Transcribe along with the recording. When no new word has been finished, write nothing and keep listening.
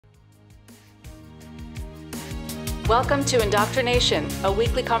Welcome to Indoctrination, a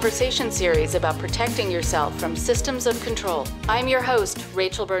weekly conversation series about protecting yourself from systems of control. I'm your host,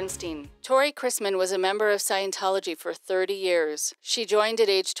 Rachel Bernstein. Tory Christman was a member of Scientology for 30 years. She joined at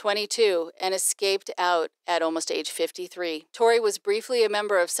age 22 and escaped out at almost age 53. Tory was briefly a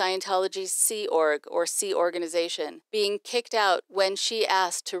member of Scientology's Sea Org, or Sea Organization, being kicked out when she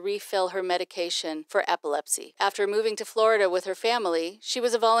asked to refill her medication for epilepsy. After moving to Florida with her family, she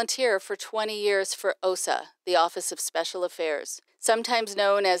was a volunteer for 20 years for OSA, the Office of Special Affairs, sometimes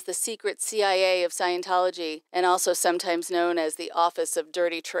known as the secret CIA of Scientology, and also sometimes known as the Office of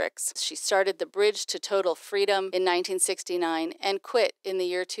Dirty Tricks. She started the Bridge to Total Freedom in 1969 and quit in the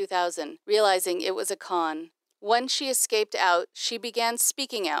year 2000, realizing it was a con. Once she escaped out, she began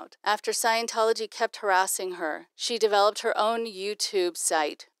speaking out. After Scientology kept harassing her, she developed her own YouTube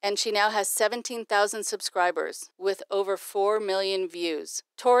site, and she now has 17,000 subscribers with over 4 million views.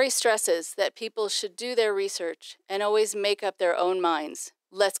 Tory stresses that people should do their research and always make up their own minds.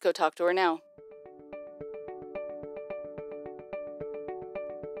 Let's go talk to her now.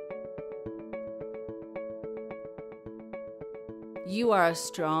 You are a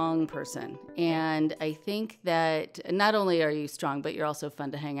strong person, and I think that not only are you strong, but you're also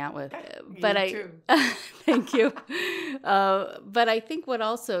fun to hang out with. But too. Thank you. But I think what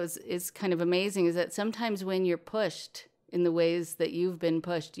also is kind of amazing is that sometimes when you're pushed in the ways that you've been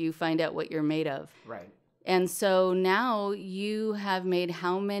pushed, you find out what you're made of. Right. And so now you have made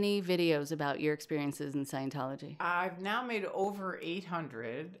how many videos about your experiences in Scientology? I've now made over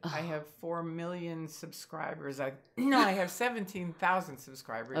 800. Oh. I have 4 million subscribers. I have 17,000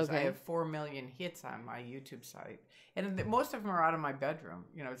 subscribers. Okay. I have 4 million hits on my YouTube site. And most of them are out of my bedroom.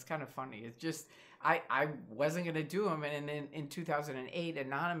 You know, it's kind of funny. It's just, I wasn't going to do them. And then in 2008,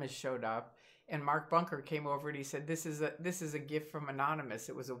 Anonymous showed up. And Mark Bunker came over and he said, this is a gift from Anonymous.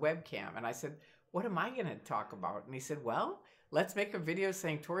 It was a webcam. And I said, what am I going to talk about? And he said, well, let's make a video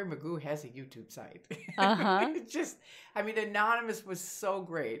saying Tory Magoo has a YouTube site. It's just, I mean, Anonymous was so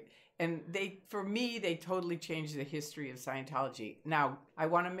great. And for me, they totally changed the history of Scientology. Now, I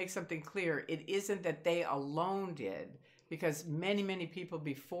want to make something clear. It isn't that they alone did, because many, many people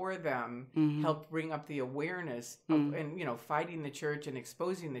before them helped bring up the awareness of, and, you know, fighting the church and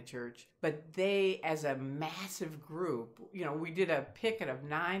exposing the church. But they, as a massive group, you know, we did a picket of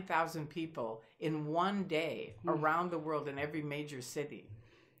 9,000 people in one day around the world in every major city.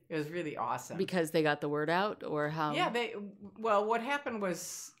 It was really awesome. Because they got the word out, or how? Yeah, well, what happened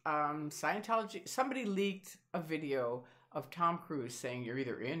was Scientology, somebody leaked a video of Tom Cruise saying you're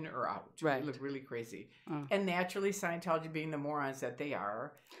either in or out. Right. You look really crazy. And naturally, Scientology, being the morons that they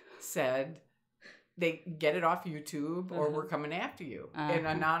are, said they get it off YouTube or we're coming after you. And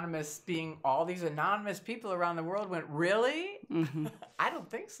Anonymous, being all these anonymous people around the world, went, really? I don't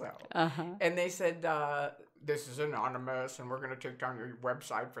think so. And they said, this is anonymous and we're going to take down your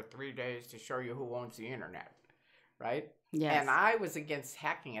website for 3 days to show you who owns the internet. Right? Yes. And I was against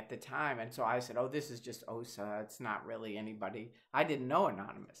hacking at the time. And so I said, oh, this is just OSA. It's not really anybody. I didn't know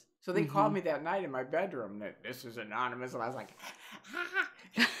Anonymous. So they called me that night in my bedroom that this is Anonymous. And I was like,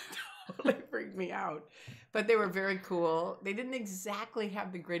 totally freaked me out. But they were very cool. They didn't exactly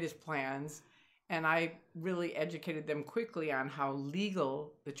have the greatest plans. And I really educated them quickly on how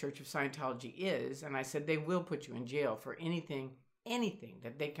legal the Church of Scientology is. And I said, they will put you in jail for anything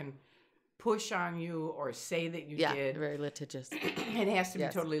that they can push on you or say that you did. Very litigious. It has to be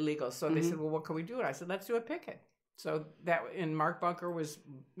totally legal. So they said, well, what can we do? And I said, let's do a picket. So and Mark Bunker was,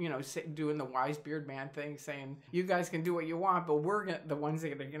 you know, doing the wise beard man thing, saying, you guys can do what you want, but we're the ones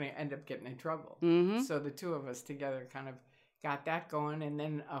that are going to end up getting in trouble. So the two of us together kind of got that going. And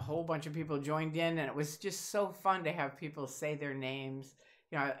then a whole bunch of people joined in, and it was just so fun to have people say their names.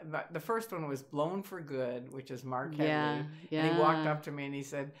 You know, the first one was Blown for Good, which is Mark Headley. Yeah. And he walked up to me and he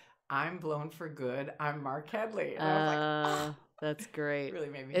said, I'm blown for good. I'm Mark Headley. And I was like, that's great. Really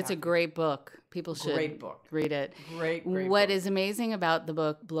made me It's happy. a great book. People should read it. Great What book. is amazing about the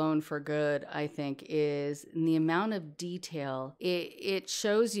book Blown for Good, I think, is the amount of detail. It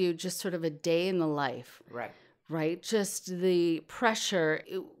shows you just sort of a day in the life. Right? Just the pressure,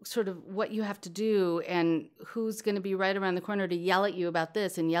 sort of what you have to do and who's going to be right around the corner to yell at you about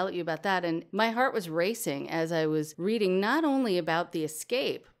this and yell at you about that. And my heart was racing as I was reading not only about the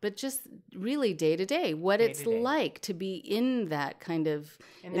escape, but just really day to day, what it's like to be in that kind of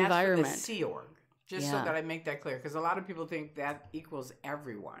environment. And that's for the Sea Org. Just so that I make that clear, because a lot of people think that equals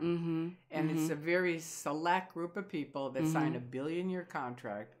everyone. And it's a very select group of people that sign a billion-year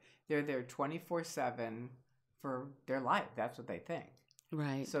contract. They're there 24/7. For their life. That's what they think.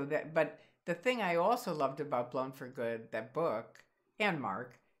 Right. So but the thing I also loved about Blown for Good, that book, and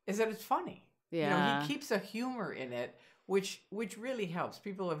Mark, is that it's funny. Yeah. He keeps a humor in it, which really helps.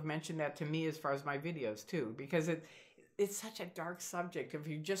 People have mentioned that to me as far as my videos too, because it's such a dark subject. If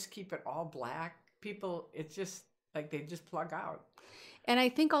you just keep it all black, people, it's just like they just plug out. And I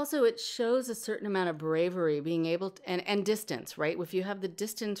think also it shows a certain amount of bravery, being able to, and distance, right? If you have the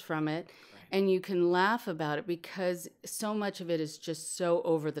distance from it, Right. and you can laugh about it, because so much of it is just so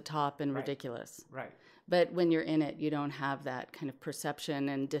over the top and Right. ridiculous. Right. But when you're in it, you don't have that kind of perception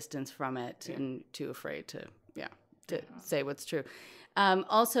and distance from it, Yeah. and too afraid to say what's true.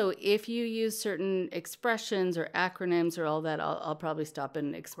 Also, if you use certain expressions or acronyms or all that, I'll probably stop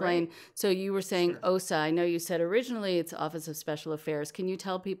and explain. Great. So you were saying Sure. OSA. I know you said originally it's Office of Special Affairs. Can you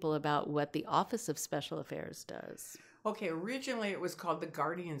tell people about what the Office of Special Affairs does? Okay, originally it was called the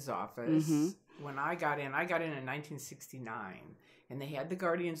Guardian's Office. Mm-hmm. When I got in 1969, and they had the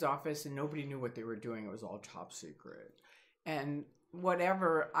Guardian's Office, and nobody knew what they were doing. It was all top secret. And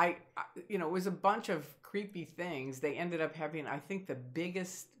whatever, it was a bunch of creepy things. They ended up having, I think, the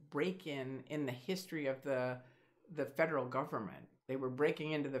biggest break-in the history of the federal government. They were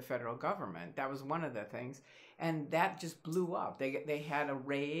breaking into the federal government. That was one of the things. And that just blew up. They had a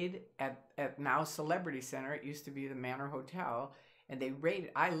raid at now Celebrity Center. It used to be the Manor Hotel. And they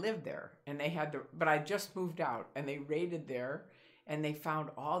raided. I lived there. And they had but I just moved out. And they raided there. And they found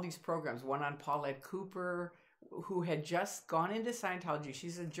all these programs. One on Paulette Cooper, who had just gone into Scientology.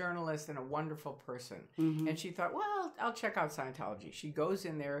 She's a journalist and a wonderful person. Mm-hmm. And she thought, well, I'll check out Scientology. She goes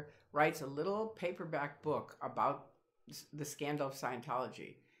in there, writes a little paperback book about the scandal of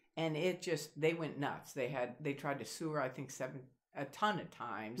Scientology. And they went nuts. They tried to sue her, I think, a ton of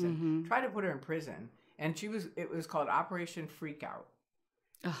times, and tried to put her in prison. And it was called Operation Freakout.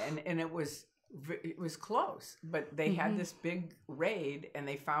 And it was close, but they had this big raid, and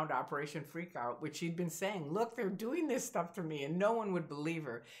they found Operation Freakout, which she'd been saying, look, they're doing this stuff to me, and no one would believe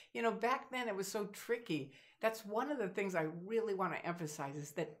her. Back then it was so tricky. That's one of the things I really want to emphasize,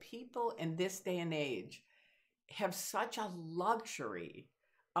 is that people in this day and age have such a luxury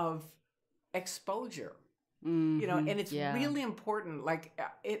of exposure, and it's really important. Like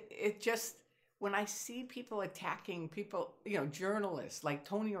it just, when I see people attacking people, journalists like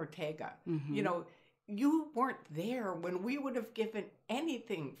Tony Ortega, you weren't there when we would have given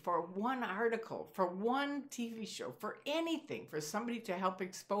anything for one article, for one TV show, for anything, for somebody to help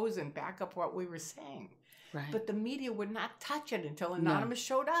expose and back up what we were saying. Right. But the media would not touch it until Anonymous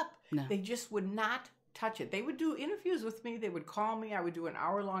showed up. No. They just would not touch it. They would do interviews with me. They would call me. I would do an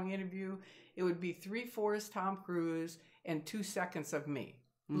hour-long interview. It would be 3/4 Tom Cruise and 2 seconds of me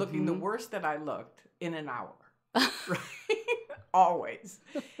looking the worst that I looked in an hour. Right? Always.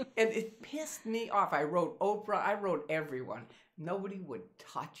 And it pissed me off. I wrote Oprah. I wrote everyone. Nobody would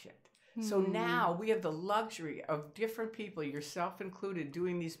touch it. So now we have the luxury of different people, yourself included,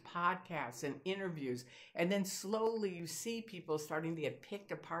 doing these podcasts and interviews. And then slowly you see people starting to get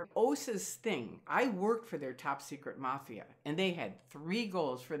picked apart. OSA's thing, I worked for their top secret mafia, and they had 3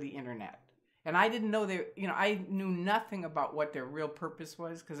 goals for the internet. And I didn't know I knew nothing about what their real purpose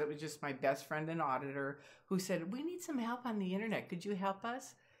was, because it was just my best friend and auditor who said, we need some help on the internet. Could you help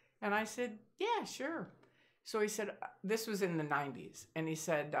us? And I said, yeah, sure. So he said, this was in the 90s. And he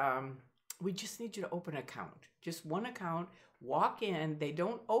said, we just need you to open an account. Just one account, walk in. They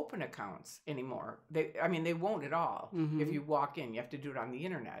don't open accounts anymore. They won't at all. If you walk in, you have to do it on the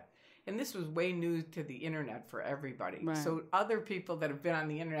internet. And this was way new to the internet for everybody. Right. So other people that have been on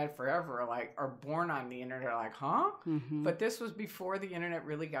the internet forever are born on the internet, are like, huh? But this was before the internet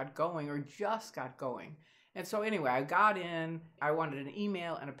really got going, or just got going. And so anyway, I got in. I wanted an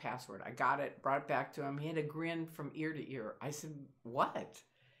email and a password. I got it, brought it back to him. He had a grin from ear to ear. I said, what?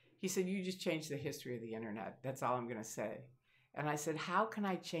 He said, you just changed the history of the internet. That's all I'm going to say. And I said, how can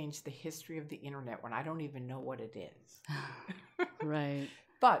I change the history of the internet when I don't even know what it is? Right.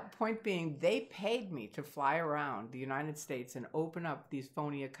 But point being, they paid me to fly around the United States and open up these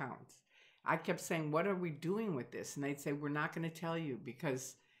phony accounts. I kept saying, what are we doing with this? And they'd say, we're not going to tell you,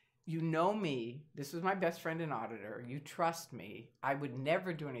 because you know me. This was my best friend and auditor. You trust me. I would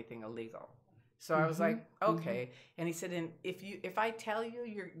never do anything illegal. So I was like, okay. And he said, and if I tell you,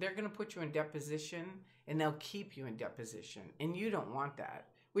 they're going to put you in deposition, and they'll keep you in deposition. And you don't want that,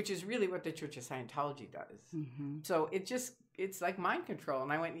 which is really what the Church of Scientology does. So it's like mind control.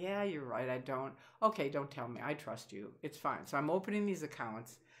 And I went, yeah, you're right. I don't. Okay, don't tell me. I trust you. It's fine. So I'm opening these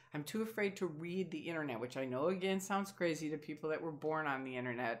accounts. I'm too afraid to read the internet, which I know, again, sounds crazy to people that were born on the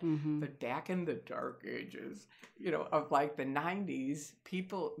internet. But back in the dark ages, of like the 90s,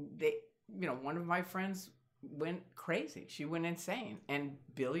 people, one of my friends went crazy. She went insane. And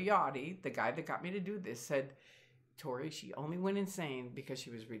Bill Yachty, the guy that got me to do this, said, Tory, she only went insane because she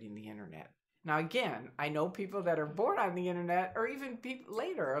was reading the internet. Now, again, I know people that are born on the internet or even people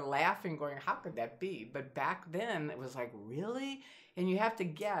later are laughing, going, how could that be? But back then, it was like, really? And you have to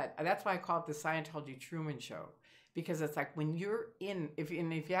get, that's why I call it the Scientology Truman Show. Because it's like when you're in, if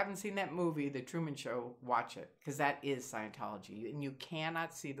you haven't seen that movie, The Truman Show, watch it. Because that is Scientology. And you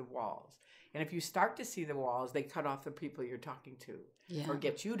cannot see the walls. And if you start to see the walls, they cut off the people you're talking to. Yeah. Or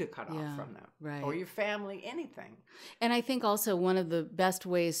get you to cut off from them. Right. Or your family, anything. And I think also one of the best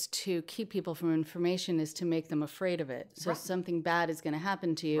ways to keep people from information is to make them afraid of it. So something bad is going to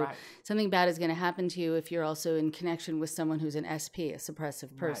happen to you. Right. Something bad is going to happen to you if you're also in connection with someone who's an SP, a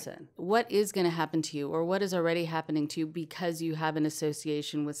suppressive person. Right. What is going to happen to you, or what is already happening to you because you have an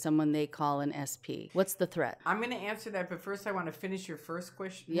association with someone they call an SP? What's the threat? I'm going to answer that, but first I want to finish your first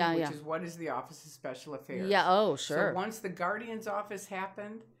question, which is what is the Office of Special Affairs? Yeah, oh, sure. So once the Guardian's office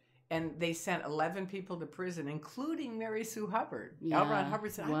happened, and they sent 11 people to prison, including Mary Sue Hubbard. L. Ron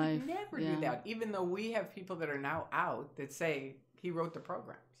Hubbard said, I would never do that, even though we have people that are now out that say he wrote the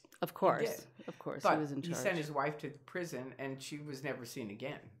programs. Of course. Of course. But he was in charge. He sent his wife to prison, and she was never seen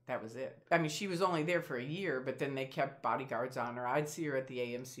again. That was it. I mean, she was only there for a year, but then they kept bodyguards on her. I'd see her at the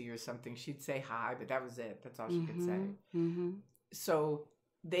AMC or something. She'd say hi, but that was it. That's all she could say. Mm-hmm. So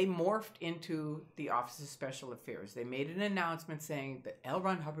they morphed into the Office of Special Affairs. They made an announcement saying that L.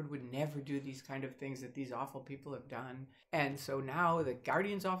 Ron Hubbard would never do these kind of things that these awful people have done. And so now the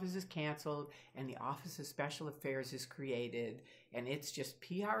Guardian's office is canceled and the Office of Special Affairs is created. And it's just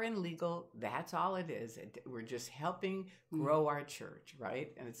PR and legal. That's all it is. We're just helping grow our church,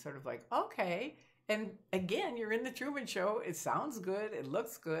 right? And it's sort of like, okay. And again, you're in the Truman Show. It sounds good. It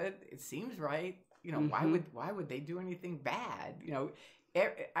looks good. It seems right. You know, why would they do anything bad? You know,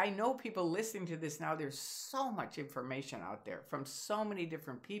 I know people listening to this now, there's so much information out there from so many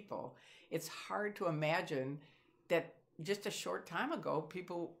different people. It's hard to imagine that just a short time ago,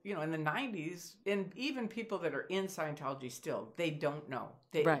 people, you know, in the 90s, and even people that are in Scientology still, they don't know.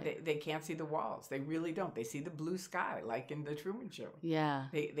 They can't see the walls. They really don't. They see the blue sky, like in the Truman Show. Yeah.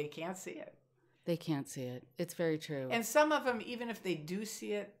 They can't see it. They can't see it. It's very true. And some of them, even if they do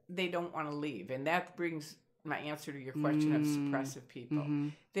see it, they don't want to leave. And that brings my answer to your question of suppressive people.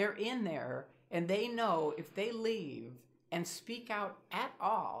 They're in there and they know if they leave and speak out at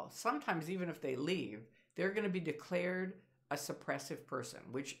all, sometimes even if they leave, they're going to be declared a suppressive person,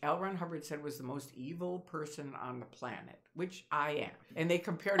 which L. Ron Hubbard said was the most evil person on the planet, which I am. And they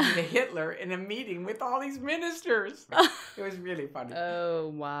compared me to Hitler in a meeting with all these ministers. It was really funny. Oh,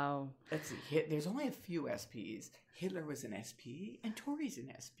 wow. Let's see. There's only a few SPs. Hitler was an SP and Tory's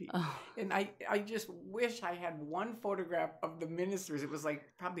an SP. Oh. And I just wish I had one photograph of the ministers. It was like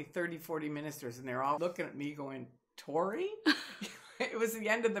probably 30, 40 ministers, and they're all looking at me going, Tory? It was the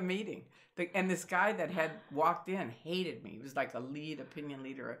end of the meeting. And this guy that had walked in hated me. He was like a opinion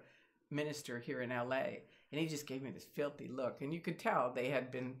leader, minister here in L.A., and he just gave me this filthy look. And you could tell they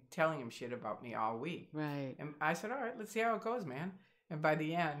had been telling him shit about me all week. Right. And I said, all right, let's see how it goes, man. And by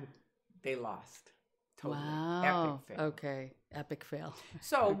the end, they lost. Totally. Wow. Epic fail. Okay. Epic fail.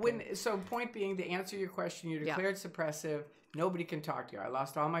 So point being, to answer your question, you're declared suppressive. Nobody can talk to you. I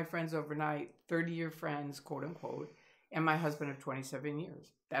lost all my friends overnight, 30-year friends, quote unquote, and my husband of 27 years.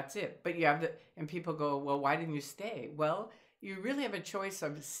 That's it. But you have and people go, well, why didn't you stay? Well, you really have a choice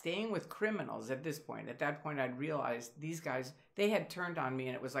of staying with criminals at this point. At that point, I'd realized these guys, they had turned on me,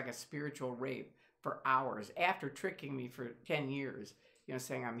 and it was like a spiritual rape for hours after tricking me for 10 years, you know,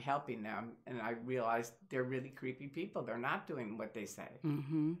 saying I'm helping them. And I realized they're really creepy people. They're not doing what they say.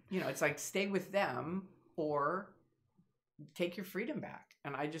 You know, it's like stay with them or take your freedom back.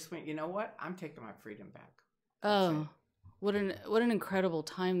 And I just went, you know what? I'm taking my freedom back. That's it. What an incredible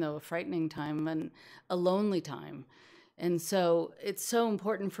time, though, a frightening time and a lonely time. And so it's so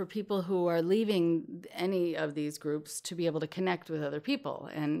important for people who are leaving any of these groups to be able to connect with other people.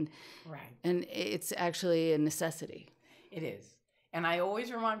 And it's actually a necessity. It is. And I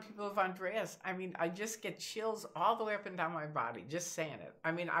always remind people of Andreas. I mean, I just get chills all the way up and down my body just saying it.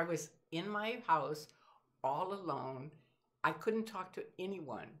 I mean, I was in my house all alone. I couldn't talk to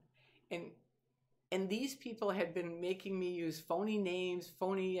anyone. And these people had been making me use phony names,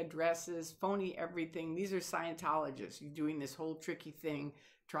 phony addresses, phony everything. These are Scientologists. You're doing this whole tricky thing,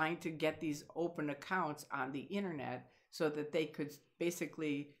 trying to get these open accounts on the internet so that they could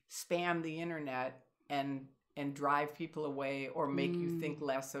basically spam the internet and drive people away or make you think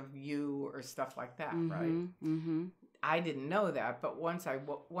less of you or stuff like that, right? I didn't know that, but once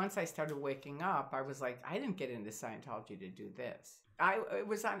I started waking up, I was like, I didn't get into Scientology to do this. It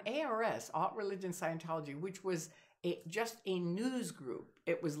was on ARS, Alt Religion Scientology, which was just a news group.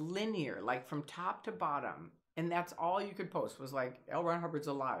 It was linear, like from top to bottom. And that's all you could post was like, L. Ron Hubbard's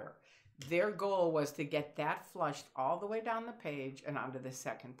a liar. Their goal was to get that flushed all the way down the page and onto the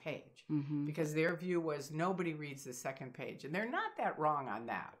second page. Because their view was nobody reads the second page. And they're not that wrong on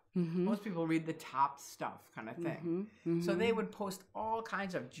that. Most people read the top stuff kind of thing. So they would post all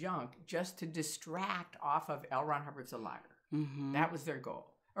kinds of junk just to distract off of L. Ron Hubbard's a liar. That was their goal.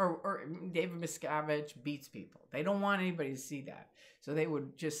 Or David Miscavige beats people. They don't want anybody to see that. So they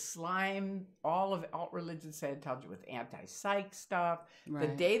would just slime all of alt-religion Scientology with anti-psych stuff. The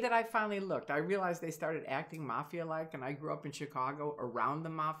day that I finally looked, I realized they started acting mafia-like, and I grew up in Chicago around the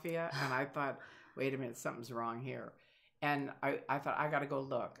mafia, and I thought, wait a minute, something's wrong here. And I thought, I got to go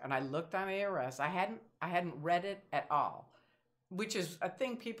look. And I looked on ARS. I hadn't read it at all, which is a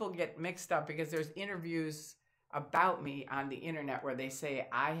thing people get mixed up because there's interviews about me on the internet where they say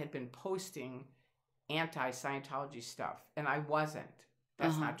I had been posting anti-Scientology stuff, and I wasn't.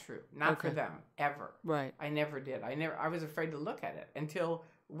 That's not true. Not for them, ever. Right. I never did. I was afraid to look at it until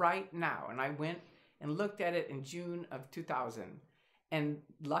right now. And I went and looked at it in June of 2000. And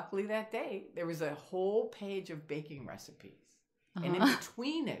luckily that day, there was a whole page of baking recipes. And in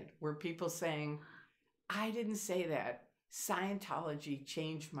between it were people saying, I didn't say that. Scientology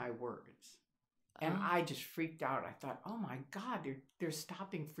changed my words. And I just freaked out. I thought, oh my God, they're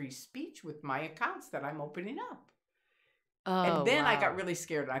stopping free speech with my accounts that I'm opening up. And then I got really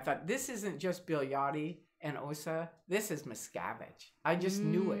scared. And I thought, this isn't just Bill Yachty and Osa. This is Miscavige. I just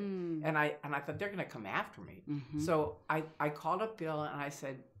knew it. And I thought, they're going to come after me. So I called up Bill and I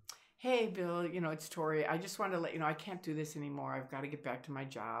said, hey, Bill, it's Tory. I just wanted to let you know I can't do this anymore. I've got to get back to my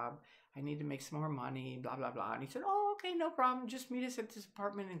job. I need to make some more money, blah, blah, blah. And he said, oh, okay, no problem. Just meet us at this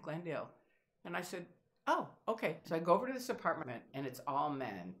apartment in Glendale. And I said, oh, okay. So I go over to this apartment, and it's all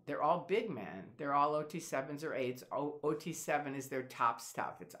men. They're all big men. They're all OT7s or 8s. OT7 is their top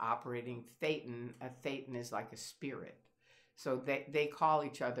stuff. It's operating Thetan. A Thetan is like a spirit. So they call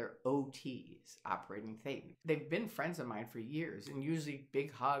each other OTs, operating Thetan. They've been friends of mine for years, and usually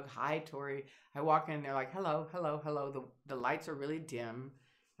big hug, hi, Tory. I walk in, and they're like, hello, hello, hello. The lights are really dim,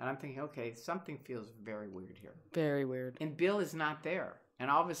 and I'm thinking, okay, something feels very weird here. Very weird. And Bill is not there. And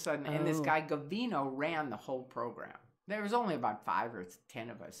all of a sudden, and this guy Gavino ran the whole program. There was only about 5 or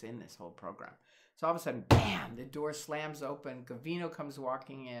 10 of us in this whole program. So all of a sudden, bam, the door slams open. Gavino comes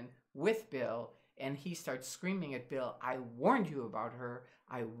walking in with Bill, and he starts screaming at Bill, I warned you about her.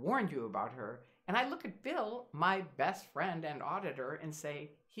 I warned you about her. And I look at Bill, my best friend and auditor, and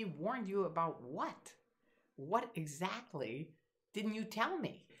say, he warned you about what? What exactly didn't you tell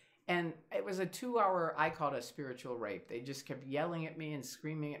me? And it was a 2-hour, I called it a spiritual rape. They just kept yelling at me and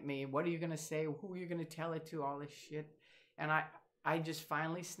screaming at me. What are you going to say? Who are you going to tell it to? All this shit. And I just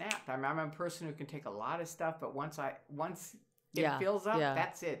finally snapped. I'm a person who can take a lot of stuff, but once it fills up,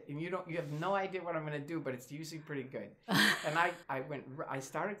 that's it. And you have no idea what I'm going to do, but it's usually pretty good. And I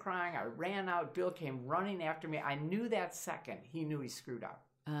started crying. I ran out. Bill came running after me. I knew that second. He knew he screwed up.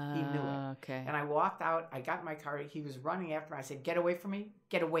 He knew it. Okay. And I walked out. I got in my car. He was running after me. I said, get away from me.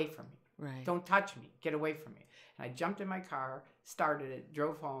 Get away from me. Right. Don't touch me. Get away from me. And I jumped in my car, started it,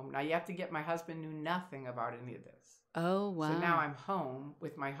 drove home. Now you have to get, my husband knew nothing about any of this. Oh, wow. So now I'm home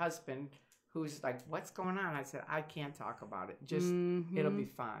with my husband who's like, what's going on? I said, I can't talk about it. Just, it'll be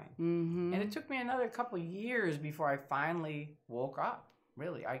fine. And it took me another couple of years before I finally woke up.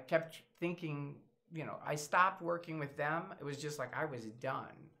 Really. I kept thinking, I stopped working with them. It was just like I was done.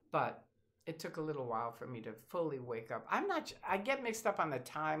 But it took a little while for me to fully wake up. I get mixed up on the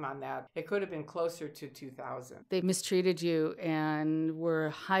time on that. It could have been closer to 2000. They mistreated you and were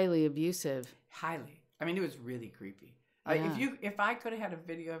highly abusive. Highly. I mean, it was really creepy. Yeah. If I could have had a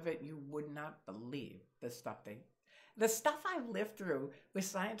video of it, you would not believe the stuff I've lived through with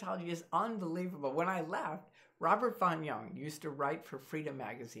Scientology is unbelievable. When I left, Robert Von Young used to write for Freedom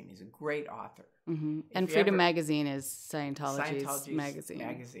Magazine. He's a great author. And Freedom Magazine is Scientology's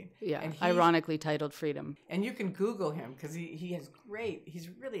magazine. Yeah, and ironically titled Freedom. And you can Google him because he's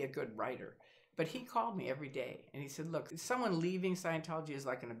really a good writer. But he called me every day and he said, look, someone leaving Scientology is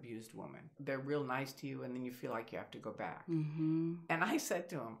like an abused woman. They're real nice to you and then you feel like you have to go back. And I said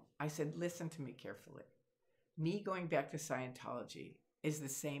to him, listen to me carefully. Me going back to Scientology is the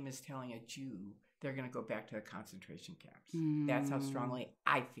same as telling a Jew they're going to go back to the concentration camps. That's how strongly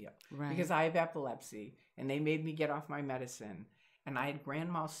I feel. Right. Because I have epilepsy, and they made me get off my medicine, and I had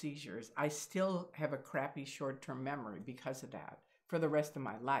grand mal seizures. I still have a crappy short-term memory because of that for the rest of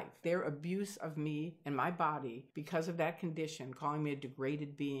my life. Their abuse of me and my body because of that condition, calling me a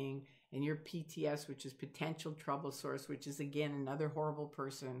degraded being, and your PTS, which is potential trouble source, which is, again, another horrible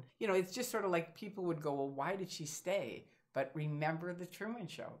person. It's just sort of like people would go, well, why did she stay? But remember the Truman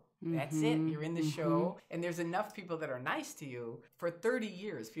Show. That's it. You're in the show. And there's enough people that are nice to you. For 30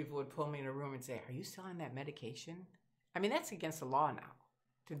 years, people would pull me in a room and say, are you still on that medication? I mean, that's against the law now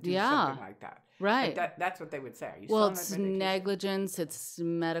to do something like that. Right. That's what they would say. Are you Well, still it's negligence, it's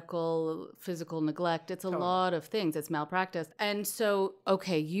medical, physical neglect. It's a lot of things. It's malpractice. And so,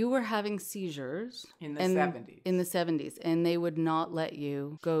 okay, you were having seizures. In the 70s. In the 70s. And they would not let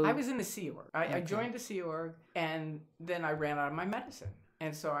you go. I was in the Sea Org. I joined the Sea Org, and then I ran out of my medicine.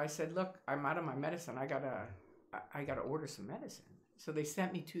 And so I said, look, I'm out of my medicine. I gotta order some medicine. So they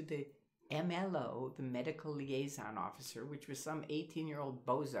sent me to the MLO, the medical liaison officer, which was some 18-year-old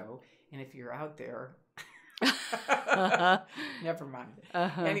bozo. And if you're out there, never mind.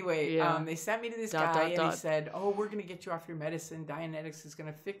 Anyway, they sent me to this guy, and he said, oh, we're going to get you off your medicine. Dianetics is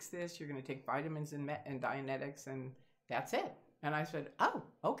going to fix this. You're going to take vitamins and Dianetics, and that's it. And I said, oh,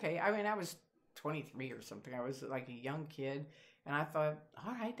 okay. I mean, I was 23 or something. I was like a young kid. And I thought,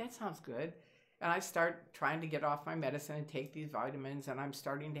 all right, that sounds good. And I start trying to get off my medicine and take these vitamins, and I'm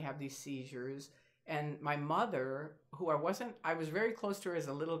starting to have these seizures. And my mother, who I was very close to her as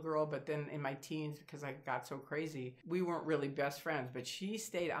a little girl, but then in my teens, because I got so crazy, we weren't really best friends, but she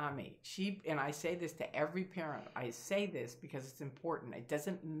stayed on me. And I say this to every parent. I say this because it's important. It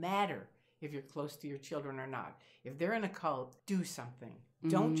doesn't matter if you're close to your children or not. If they're in a cult, do something.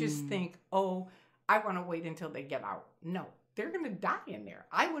 Don't just think, oh, I want to wait until they get out. No. They're going to die in there.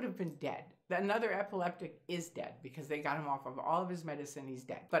 I would have been dead. Another epileptic is dead because they got him off of all of his medicine. He's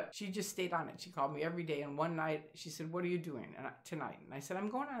dead. But she just stayed on it. She called me every day. And one night she said, what are you doing tonight? And I said, I'm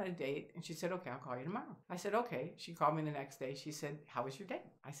going on a date. And she said, okay, I'll call you tomorrow. I said, okay. She called me the next day. She said, how was your date?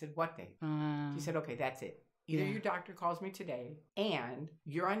 I said, what date? She said, okay, that's it. Either your doctor calls me today and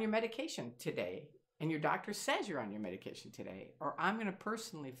you're on your medication today, and your doctor says you're on your medication today, or I'm going to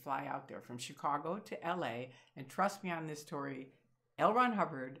personally fly out there from Chicago to LA, and trust me on this, Tory, L. Ron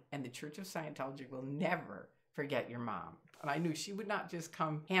Hubbard and the Church of Scientology will never forget your mom. And I knew she would not just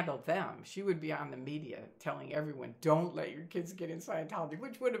come handle them. She would be on the media telling everyone, don't let your kids get in Scientology,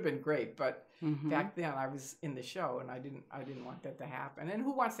 which would have been great. But back then I was in the show, and I didn't want that to happen. And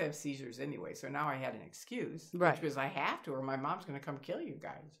who wants to have seizures anyway? So now I had an excuse, which was I have to, or my mom's going to come kill you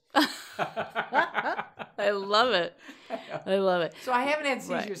guys. I love it. I love it. So I haven't had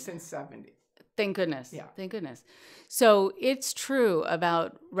seizures since 70. Thank goodness. Yeah. Thank goodness. So it's true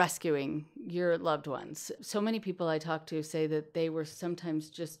about rescuing your loved ones. So many people I talk to say that they were sometimes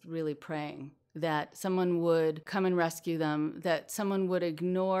just really praying that someone would come and rescue them, that someone would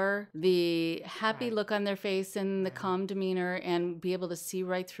ignore the happy look on their face and the calm demeanor and be able to see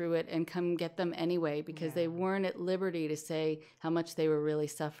right through it and come get them anyway, because they weren't at liberty to say how much they were really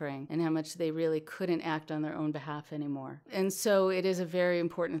suffering and how much they really couldn't act on their own behalf anymore. And so it is a very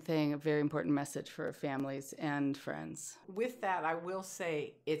important thing, a very important message for families and friends. With that, I will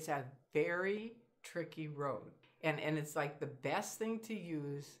say it's a very tricky road. And it's like the best thing to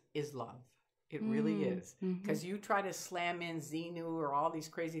use is love. It really is. Because you try to slam in Xenu or all these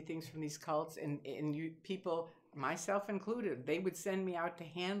crazy things from these cults, and you people, myself included, they would send me out to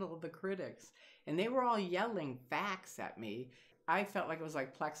handle the critics. And they were all yelling facts at me. I felt like it was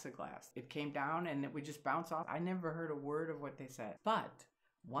like plexiglass. It came down and it would just bounce off. I never heard a word of what they said. But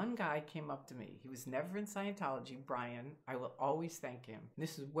one guy came up to me. He was never in Scientology, Brian. I will always thank him.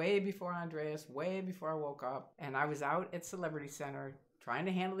 This is way before Andreas, way before I woke up. And I was out at Celebrity Center trying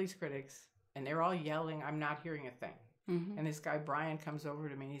to handle these critics. And they're all yelling, I'm not hearing a thing. And this guy, Brian, comes over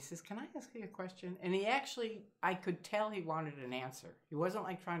to me and he says, can I ask you a question? And he actually, I could tell he wanted an answer. He wasn't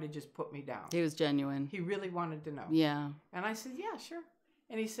like trying to just put me down. He was genuine. He really wanted to know. Yeah. And I said, yeah, sure.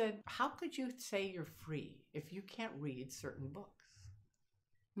 And he said, how could you say you're free if you can't read certain books?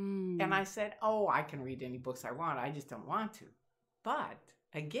 And I said, oh, I can read any books I want. I just don't want to. But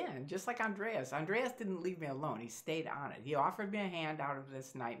again, just like Andreas didn't leave me alone. He stayed on it. He offered me a hand out of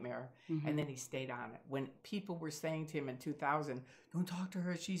this nightmare, and then he stayed on it. When people were saying to him in 2000, don't talk to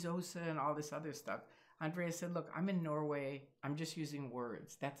her, she's Osa, and all this other stuff, Andreas said, look, I'm in Norway. I'm just using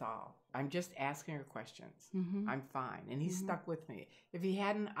words. That's all. I'm just asking her questions. I'm fine. And he stuck with me. If he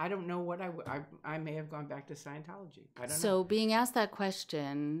hadn't, I don't know what I may have gone back to Scientology. I don't know. So being asked that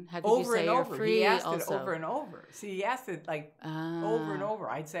question, how could you say you're free? He asked it over and over. See, he asked it like over and over.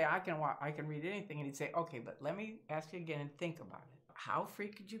 I'd say, I can read anything. And he'd say, okay, but let me ask you again and think about it. How free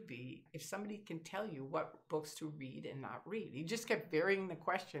could you be if somebody can tell you what books to read and not read? He just kept varying the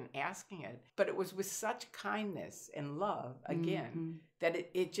question, asking it. But it was with such kindness and love, again, that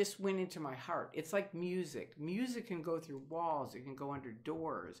it just went into my heart. It's like music. Music can go through walls. It can go under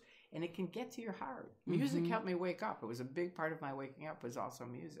doors. And it can get to your heart. Music helped me wake up. It was a big part of my waking up was also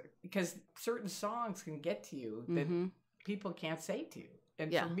music. Because certain songs can get to you that people can't say to you.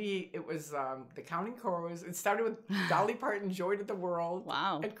 And for me, it was the Counting Crows. It started with Dolly Parton, Joy to the World.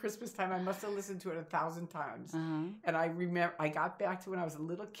 Wow. At Christmas time, I must have listened to it 1,000 times. And I remember, I got back to when I was a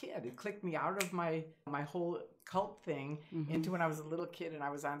little kid. It clicked me out of my whole cult thing into when I was a little kid and I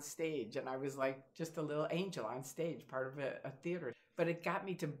was on stage. And I was like just a little angel on stage, part of a theater. But it got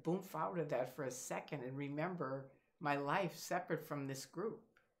me to boof out of that for a second and remember my life separate from this group.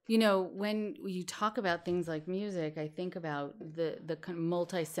 You know, when you talk about things like music, I think about the kind of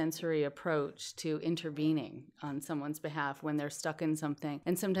multi-sensory approach to intervening on someone's behalf when they're stuck in something.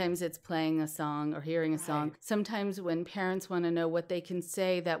 And sometimes it's playing a song or hearing a song. Sometimes when parents want to know what they can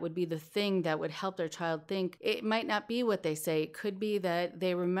say that would be the thing that would help their child think, it might not be what they say. It could be that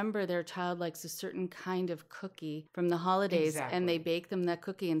they remember their child likes a certain kind of cookie from the holidays and they bake them that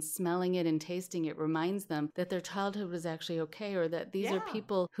cookie, and smelling it and tasting it reminds them that their childhood was actually okay, or that these are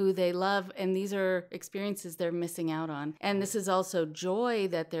people who they love, and these are experiences they're missing out on. And this is also joy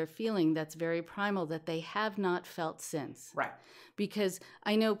that they're feeling that's very primal, that they have not felt since. Right. Because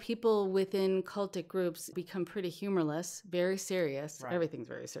I know people within cultic groups become pretty humorless, very serious. Right. Everything's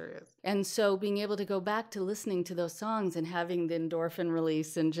very serious. And so being able to go back to listening to those songs and having the endorphin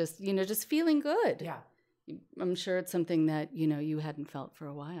release and just, you know, just feeling good. Yeah. I'm sure it's something that, you know, you hadn't felt for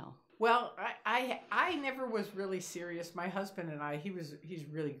a while. Well, I never was really serious. My husband and I, he's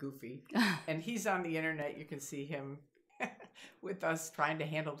really goofy. And he's on the internet. You can see him with us trying to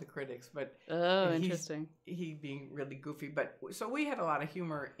handle the critics. But interesting. He being really goofy. But so we had a lot of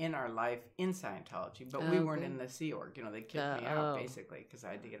humor in our life in Scientology, but we weren't in the Sea Org. You know, they kicked me out basically because I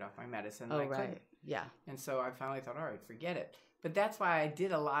had to get off my medicine. And I couldn't. Yeah. And so I finally thought, all right, forget it. But that's why I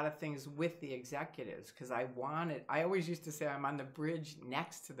did a lot of things with the executives, because I always used to say I'm on the bridge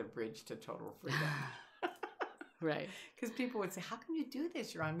next to the bridge to total freedom. Right. Because people would say, how can you do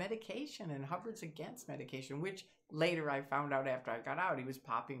this? You're on medication. And Hubbard's against medication, which later I found out after I got out, he was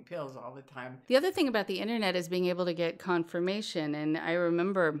popping pills all the time. The other thing about the internet is being able to get confirmation. And I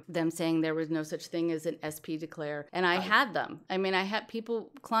remember them saying there was no such thing as an SP declare. And I had them. I mean, I had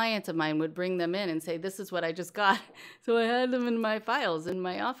clients of mine would bring them in and say, this is what I just got. So I had them in my files in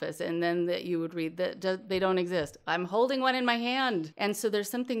my office. And then that you would read that they don't exist. I'm holding one in my hand. And so there's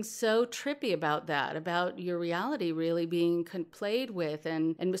something so trippy about that, about your reality really being played with.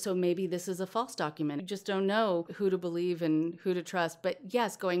 And so maybe this is a false document. You just don't know who to believe and who to trust. But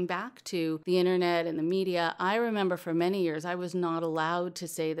yes, going back to the internet and the media, I remember for many years, I was not allowed to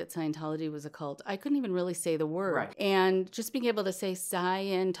say that Scientology was a cult. I couldn't even really say the word. Right. And just being able to say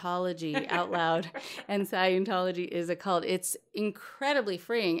Scientology out loud and Scientology is a cult, it's incredibly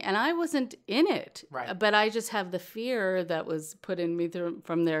freeing. And I wasn't in it, but I just have the fear that was put in me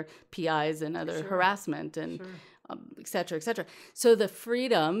from their PIs and other harassment and et cetera, et cetera. So the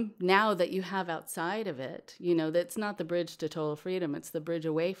freedom now that you have outside of it, you know, that's not the bridge to total freedom. It's the bridge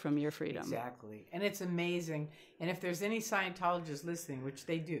away from your freedom. Exactly. And it's amazing. And if there's any Scientologists listening, which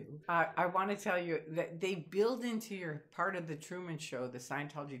they do, I want to tell you that they build into your part of the Truman Show, the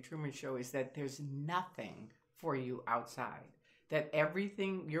Scientology Truman Show, is that there's nothing for you outside. That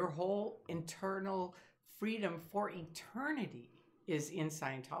everything, your whole internal freedom for eternity is in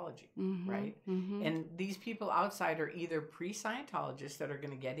Scientology, right? And these people outside are either pre-Scientologists that are going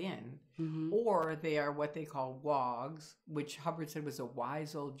to get in, or they are what they call WOGs, which Hubbard said was a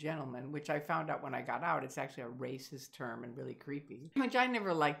wise old gentleman, which I found out when I got out. It's actually a racist term and really creepy, which I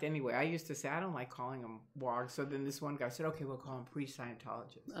never liked anyway. I used to say, I don't like calling them WOGs. So then this one guy said, okay, we'll call them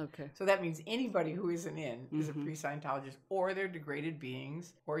pre-Scientologists. Okay. So that means anybody who isn't in is a pre-Scientologist, or they're degraded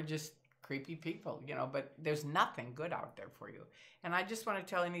beings, or just creepy people, you know, but there's nothing good out there for you. And I just want to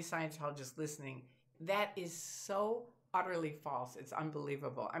tell any Scientologists listening, that is so utterly false. It's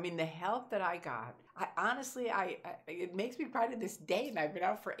unbelievable. I mean, the help that I got, it makes me cry to this day, and I've been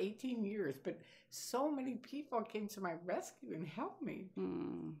out for 18 years, but so many people came to my rescue and helped me.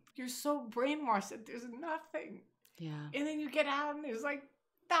 You're so brainwashed that there's nothing. Yeah. And then you get out and there's like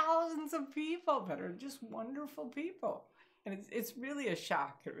thousands of people that are just wonderful people. And it's really a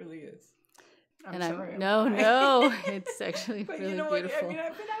shock. It really is. I'm sorry. No, it's actually but really you know beautiful. What? I mean,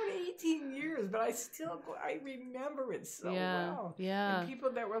 I've been out 18 years, but I remember it so well. Yeah. And people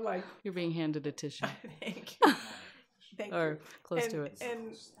that were like, you're being handed a tissue. Thank you. Or close to it.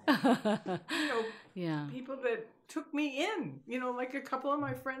 And you know, people that took me in, you know, like a couple of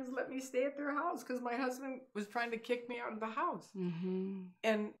my friends let me stay at their house because my husband was trying to kick me out of the house.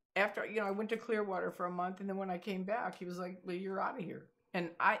 And after, you know, I went to Clearwater for a month, and then when I came back, he was like, well, you're out of here. And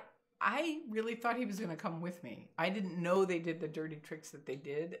I really thought he was going to come with me. I didn't know they did the dirty tricks that they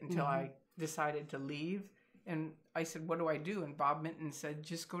did until I decided to leave. And I said, what do I do? And Bob Minton said,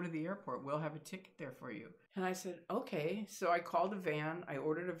 just go to the airport. We'll have a ticket there for you. And I said, okay. So I called a van. I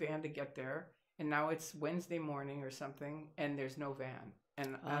ordered a van to get there. And now it's Wednesday morning or something, and there's no van.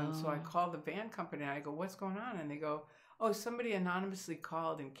 And so I called the van company, and I go, what's going on? And they go, oh, somebody anonymously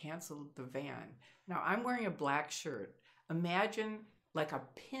called and canceled the van. Now, I'm wearing a black shirt. Imagine like a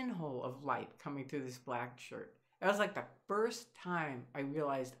pinhole of light coming through this black shirt. That was like the first time I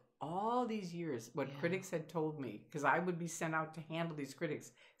realized all these years what critics had told me, because I would be sent out to handle these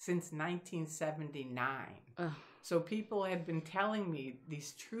critics since 1979. So people had been telling me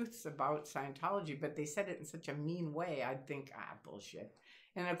these truths about Scientology, but they said it in such a mean way, I'd think, bullshit.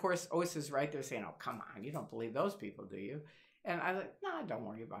 And of course, Osa's right there saying, oh, come on, you don't believe those people, do you? And I was like, no, don't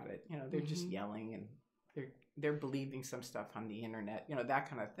worry about it. You know, they're just yelling and they're believing some stuff on the internet, you know, that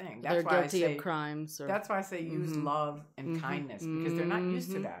kind of thing. That's they're why guilty I say, of crimes. That's why I say use love and kindness, because they're not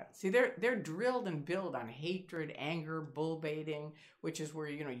used to that. See, they're drilled and built on hatred, anger, bull baiting, which is where,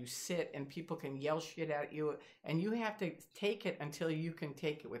 you know, you sit and people can yell shit at you, and you have to take it until you can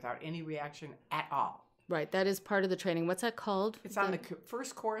take it without any reaction at all. Right. That is part of the training. What's that called? It's on the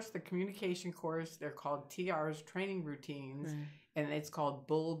first course, the communication course. They're called TRs, training routines, and it's called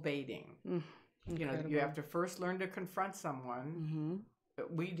bull baiting. You know, you have to first learn to confront someone.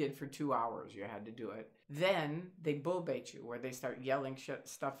 We did for 2 hours. You had to do it. Then they bull bait you, where they start yelling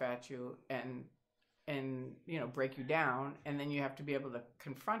stuff at you and you know, break you down, and then you have to be able to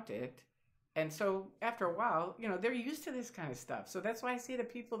confront it. And so after a while, you know, they're used to this kind of stuff. So that's why I say to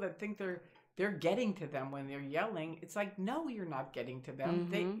people that think they're getting to them when they're yelling, it's like, no, you're not getting to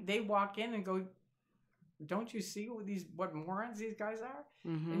them. They walk in and go, don't you see what morons these guys are?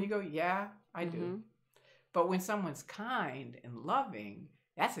 And you go, yeah, I do. But when someone's kind and loving,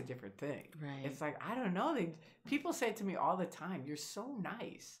 that's a different thing. Right. It's like, I don't know. People say to me all the time, you're so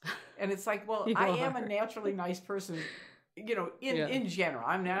nice. And it's like, well, I am a naturally nice person, you know, in general.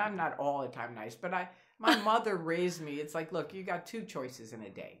 I'm not all the time nice, but my mother raised me. It's like, look, you got 2 choices in a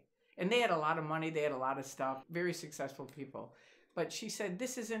day. And they had a lot of money. They had a lot of stuff. Very successful people. But she said,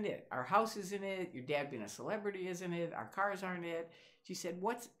 this isn't it. Our house isn't it. Your dad being a celebrity isn't it. Our cars aren't it. She said,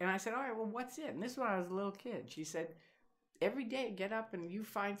 and I said, all right, well, what's it? And this is when I was a little kid. She said, every day get up and you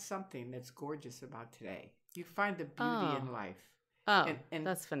find something that's gorgeous about today. You find the beauty in life. And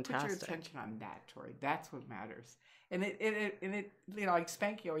that's fantastic. Put your attention on that, Tori. That's what matters. And it you know, like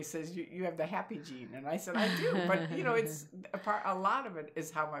Spanky always says, you have the happy gene. And I said, I do. But, you know, it's a lot of it is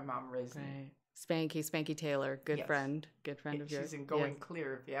how my mom raised me. Spanky Taylor, good friend of yours. She's in Going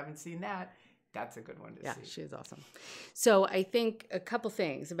Clear. If you haven't seen that, that's a good one to see. Yeah, she's awesome. So I think a couple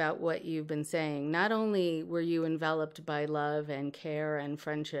things about what you've been saying. Not only were you enveloped by love and care and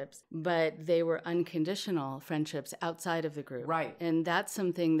friendships, but they were unconditional friendships outside of the group. Right. And that's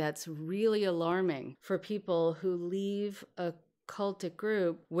something that's really alarming for people who leave a cultic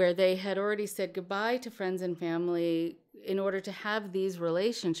group where they had already said goodbye to friends and family in order to have these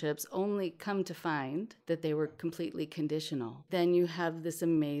relationships, only come to find that they were completely conditional. Then you have this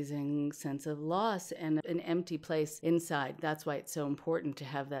amazing sense of loss and an empty place inside. That's why it's so important to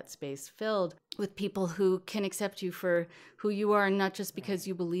have that space filled with people who can accept you for who you are, not just because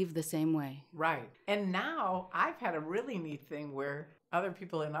you believe the same way. Right. And now I've had a really neat thing where other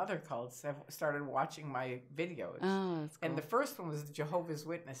people in other cults have started watching my videos. Oh, that's cool. And the first one was the Jehovah's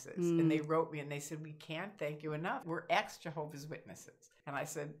Witnesses. And they wrote me and they said, we can't thank you enough. We're ex-Jehovah's Witnesses. And I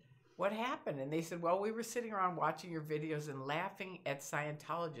said, what happened? And they said, well, we were sitting around watching your videos and laughing at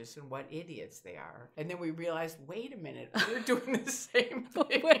Scientologists and what idiots they are. And then we realized, wait a minute, we're doing the same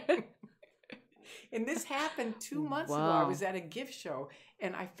thing. And this happened 2 months ago. I was at a gift show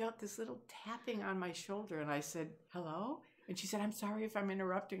and I felt this little tapping on my shoulder. And I said, hello? And she said, I'm sorry if I'm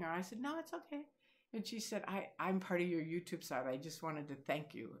interrupting her. I said, no, it's okay. And she said, I'm part of your YouTube site. I just wanted to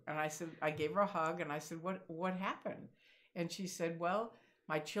thank you. And I said, I gave her a hug and I said, what happened? And she said, well,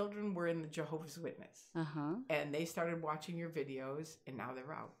 my children were in the Jehovah's Witness. And they started watching your videos and now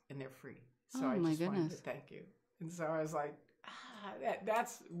they're out and they're free. So I just wanted to thank you. And so I was like,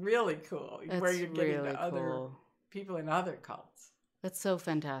 that's really cool. That's where you're getting really to other people in other cults. That's so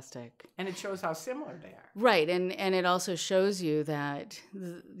fantastic. And it shows how similar they are. Right. And it also shows you that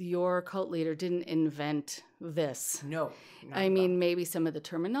your cult leader didn't invent this. No. I mean, maybe some of the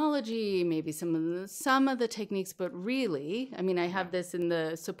terminology, maybe some of the techniques, but really, I mean, I have this in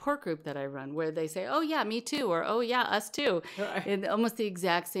the support group that I run where they say, oh, yeah, me too, or oh, yeah, us too. Right. And almost the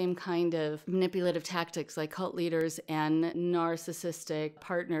exact same kind of manipulative tactics, like cult leaders and narcissistic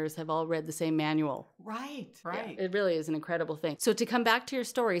partners have all read the same manual. Right. Yeah, it really is an incredible thing. So to come back to your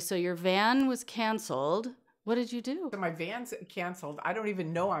story, so your van was canceled. What did you do? So my van's canceled. I don't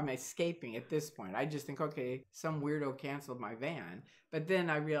even know I'm escaping at this point. I just think, okay, some weirdo canceled my van. But then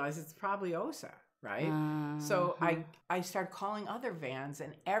I realize it's probably OSA, right? So I start calling other vans,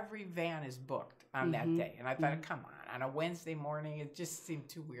 and every van is booked on that day. And I thought, come on a Wednesday morning, it just seemed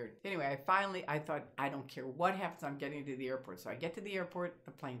too weird. Anyway, I thought, I don't care what happens, I'm getting to the airport. So I get to the airport,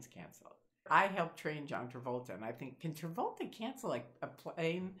 the plane's canceled. I helped train John Travolta, and I think, can Travolta cancel like a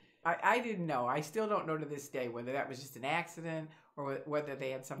plane? I didn't know. I still don't know to this day whether that was just an accident or whether they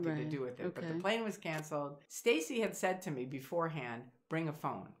had something to do with it. But the plane was canceled. Stacy had said to me beforehand, bring a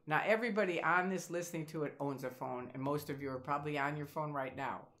phone. Now, everybody on this listening to it owns a phone, and most of you are probably on your phone right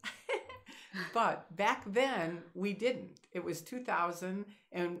now. But back then, we didn't. It was 2000,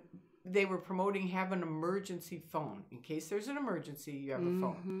 and they were promoting have an emergency phone. In case there's an emergency, you have a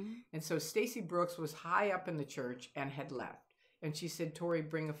phone. And so Stacy Brooks was high up in the church and had left. And she said, Tory,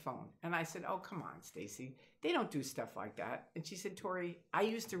 bring a phone. And I said, oh, come on, Stacy. They don't do stuff like that. And she said, Tory, I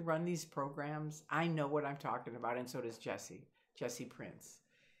used to run these programs. I know what I'm talking about. And so does Jesse Prince.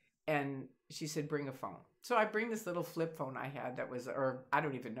 And she said, bring a phone. So I bring this little flip phone I had that was, or I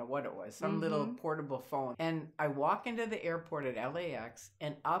don't even know what it was, some little portable phone. And I walk into the airport at LAX,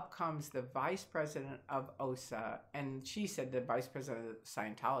 and up comes the vice president of OSA. And she said the vice president of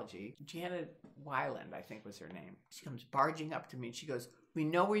Scientology, Janet Weiland, I think was her name. She comes barging up to me and she goes, we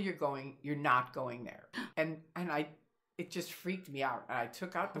know where you're going. You're not going there. And it just freaked me out. And I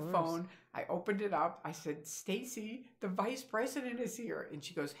took out the phone. I opened it up. I said, Stacy, the vice president is here. And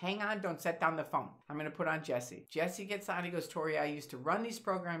she goes, hang on, don't set down the phone. I'm going to put on Jesse. Jesse gets on. He goes, Tory, I used to run these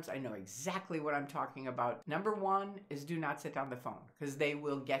programs. I know exactly what I'm talking about. Number one is do not set down the phone because they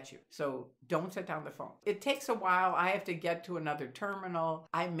will get you. So don't set down the phone. It takes a while. I have to get to another terminal.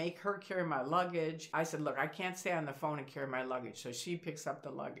 I make her carry my luggage. I said, look, I can't stay on the phone and carry my luggage. So she picks up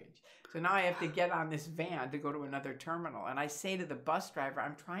the luggage. So now I have to get on this van to go to another terminal. And I say to the bus driver,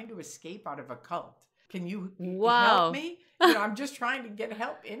 I'm trying to escape out of a cult. Can you help me? I'm just trying to get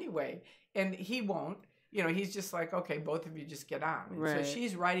help anyway. And he won't. He's just like, okay, both of you just get on. So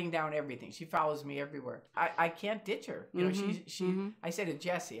she's writing down everything. She follows me everywhere. I can't ditch her. I said to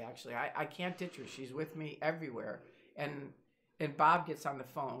Jesse, actually, I can't ditch her. She's with me everywhere. And Bob gets on the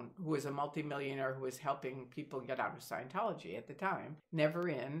phone, who was a multimillionaire who was helping people get out of Scientology at the time. Never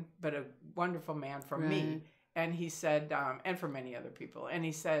in, but a wonderful man from me. And he said, and for many other people. And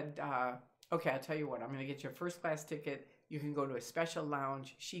he said, okay, I'll tell you what, I'm going to get you a first class ticket. You can go to a special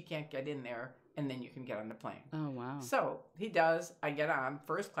lounge. She can't get in there. And then you can get on the plane. Oh, wow. So he does. I get on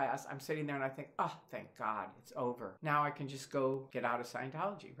first class. I'm sitting there and I think, oh, thank God, it's over. Now I can just go get out of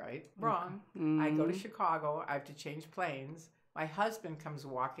Scientology, right? Wrong. I go to Chicago. I have to change planes. My husband comes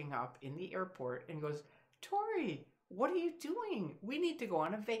walking up in the airport and goes, Tory, what are you doing? We need to go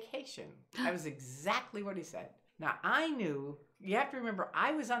on a vacation. That was exactly what he said. Now, I knew, you have to remember,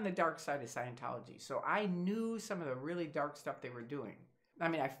 I was on the dark side of Scientology. So I knew some of the really dark stuff they were doing. I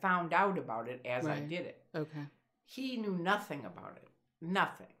mean, I found out about it as I did it. Okay. He knew nothing about it.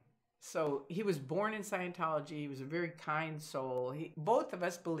 Nothing. So he was born in Scientology. He was a very kind soul. Both of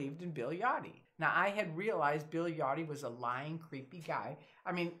us believed in Bill Yachty. Now, I had realized Bill Yachty was a lying, creepy guy.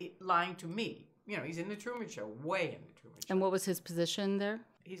 I mean, lying to me. He's in the Truman Show, way in the Truman Show. And what was his position there?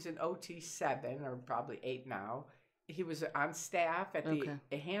 He's an OT7 or probably 8 now. He was on staff at the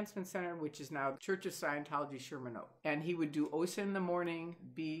Enhancement Center, which is now Church of Scientology, Sherman Oaks. And he would do OSA in the morning,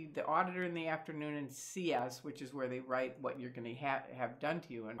 be the auditor in the afternoon, and CS, which is where they write what you're going to have done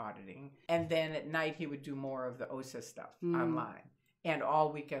to you in auditing. And then at night, he would do more of the OSA stuff online. And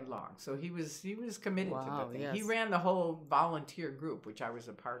all weekend long. So he was committed to the thing. Yes. He ran the whole volunteer group, which I was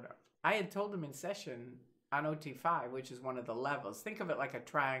a part of. I had told him in session on OT5, which is one of the levels. Think of it like a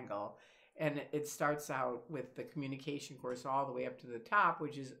triangle. And it starts out with the communication course all the way up to the top,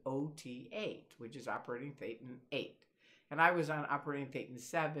 which is OT8, which is Operating Thetan 8. And I was on Operating Thetan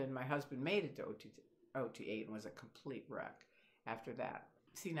 7. My husband made it to OT8 and was a complete wreck after that.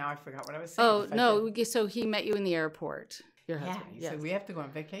 See, now I forgot what I was saying. Oh, no. So he met you in the airport. Your husband. He said, we have to go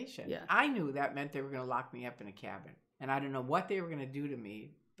on vacation. Yeah. I knew that meant they were going to lock me up in a cabin. And I don't know what they were going to do to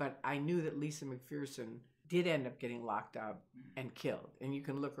me, but I knew that Lisa McPherson did end up getting locked up and killed. And you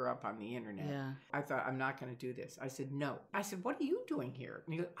can look her up on the internet. Yeah. I thought, I'm not going to do this. I said, no. I said, what are you doing here?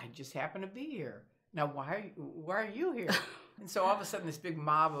 And he goes, I just happen to be here. Now, why are you here? And so all of a sudden, this big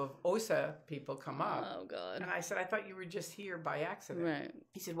mob of OSA people come up. Oh, God. And I said, I thought you were just here by accident. Right.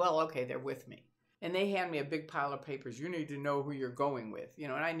 He said, well, okay, they're with me. And they hand me a big pile of papers. You need to know who you're going with.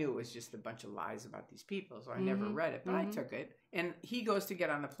 And I knew it was just a bunch of lies about these people, so I never read it. But I took it. And he goes to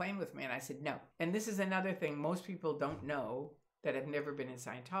get on the plane with me, and I said, no. And this is another thing most people don't know that have never been in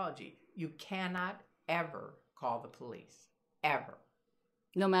Scientology. You cannot ever call the police. Ever.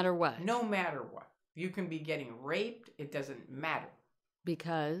 No matter what. No matter what. You can be getting raped. It doesn't matter.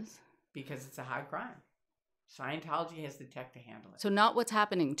 Because? Because it's a high crime. Scientology has the tech to handle it. So not what's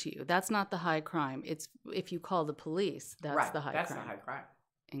happening to you. That's not the high crime. It's if you call the police, that's right. the high That's crime. the high crime.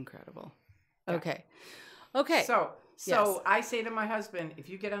 Incredible. Yeah. Okay. Okay. So Yes. I say to my husband, if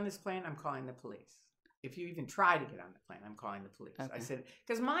you get on this plane, I'm calling the police. If you even try to get on the plane, I'm calling the police. Okay. I said,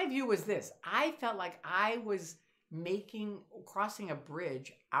 because my view was this. I felt like I was crossing a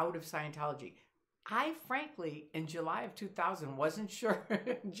bridge out of Scientology. I frankly, in July of 2000, wasn't sure,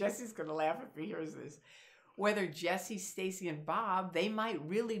 Jesse's going to laugh if he hears this, whether Jesse, Stacy, and Bob, they might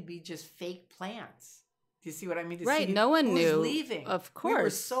really be just fake plants. Do you see what I mean? Right. No one knew. Leaving. Of course. We were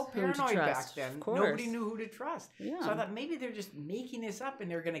so paranoid back then. Of course. Nobody knew who to trust. Yeah. So I thought maybe they're just making this up and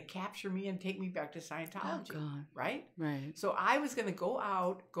they're going to capture me and take me back to Scientology. Oh, God. Right? Right. So I was going to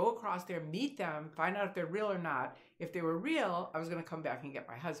go across there, meet them, find out if they're real or not. If they were real, I was going to come back and get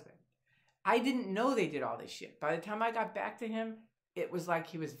my husband. I didn't know they did all this shit. By the time I got back to him, it was like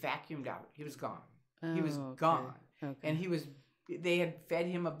he was vacuumed out. He was gone. He was gone. Okay. And they had fed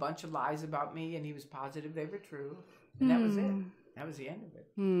him a bunch of lies about me, and he was positive they were true. And that was it. That was the end of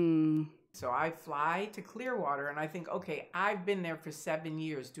it. So I fly to Clearwater, and I think, okay, I've been there for 7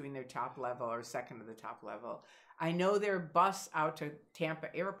 years doing their top level or second to the top level. I know their bus out to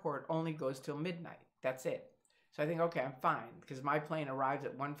Tampa Airport only goes till midnight. That's it. So I think, okay, I'm fine, because my plane arrives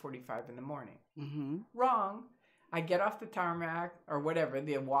at 1:45 in the morning. Wrong. I get off the tarmac or whatever,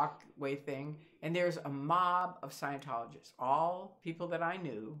 the walkway thing, and there's a mob of Scientologists, all people that I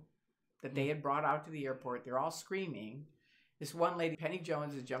knew that they had brought out to the airport. They're all screaming. This one lady, Penny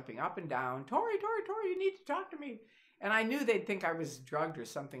Jones, is jumping up and down. Tory, you need to talk to me. And I knew they'd think I was drugged or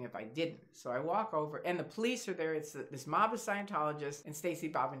something if I didn't. So I walk over, and the police are there. It's this mob of Scientologists and Stacy,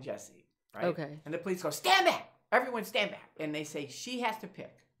 Bob, and Jesse. Right? Okay. And the police go, stand back. Everyone stand back. And they say she has to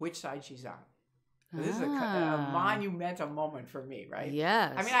pick which side she's on. This is a monumental moment for me, right?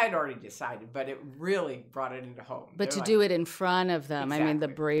 Yes. I mean, I had already decided, but it really brought it into home. But to do it in front of them, Exactly. I mean, the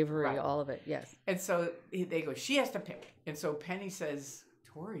bravery, Right. all of it, yes. And so they go, she has to pick. And so Penny says,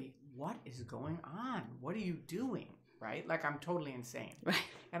 Tory, what is going on? What are you doing? Right? Like I'm totally insane. Right.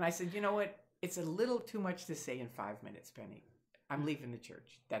 And I said, you know what? It's a little too much to say in 5 minutes, Penny. I'm leaving the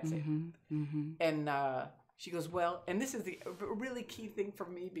church. That's it. And she goes, well, and this is the really key thing for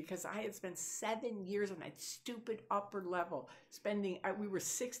me, because I had spent 7 years on that stupid upper level, we were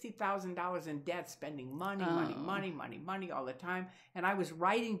 $60,000 in debt, spending money all the time. And I was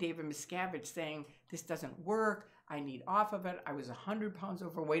writing David Miscavige saying, this doesn't work. I need off of it. I was 100 pounds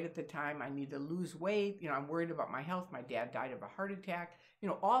overweight at the time. I need to lose weight. You know, I'm worried about my health. My dad died of a heart attack. You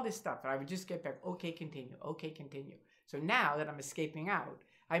know, all this stuff. And I would just get back, okay, continue. So now that I'm escaping out,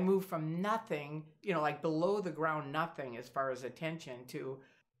 I moved from nothing, you know, like below the ground nothing as far as attention to,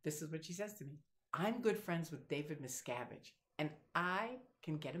 this is what she says to me. I'm good friends with David Miscavige, and I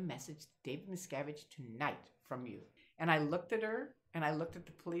can get a message to David Miscavige tonight from you. And I looked at her, and I looked at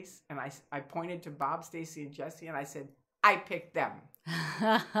the police, and I pointed to Bob, Stacy, and Jesse, and I said, I picked them.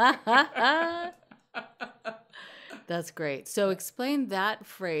 That's great. So explain that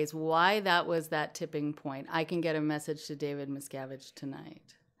phrase, why that was that tipping point. I can get a message to David Miscavige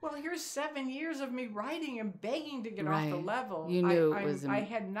tonight. Well, here's 7 years of me writing and begging to get off the level. You knew it was... I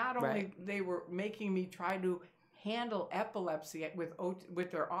had not only... They were making me try to handle epilepsy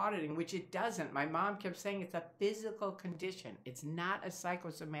with their auditing, which it doesn't. My mom kept saying it's a physical condition. It's not a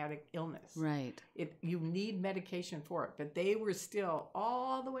psychosomatic illness. Right. You need medication for it. But they were still,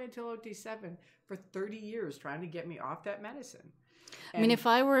 all the way until 2007, for 30 years trying to get me off that medicine. I mean, if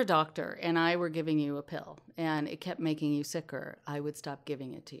I were a doctor and I were giving you a pill and it kept making you sicker, I would stop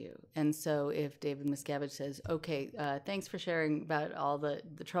giving it to you. And so if David Miscavige says, okay, thanks for sharing about all the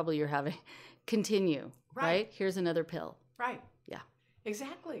trouble you're having, continue, right? Here's another pill. Right. Yeah.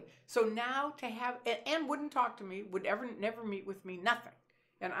 Exactly. So now to have, and wouldn't talk to me, would never meet with me, nothing.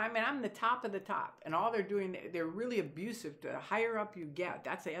 And I mean, I'm the top of the top. And all they're doing, they're really abusive. The higher up you get,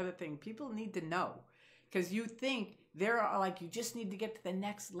 that's the other thing. People need to know. Because you think they're like, you just need to get to the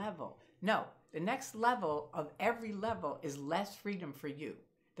next level. No, the next level of every level is less freedom for you.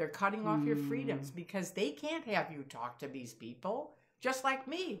 They're cutting off your freedoms because they can't have you talk to these people. Just like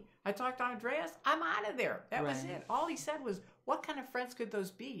me. I talked to Andreas, I'm out of there. That was it. All he said was, what kind of friends could those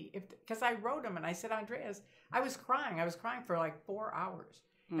be? Because I wrote him and I said, Andreas, I was crying. I was crying for like 4 hours.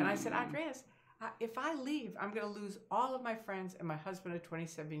 And I said, Andreas, if I leave, I'm going to lose all of my friends and my husband of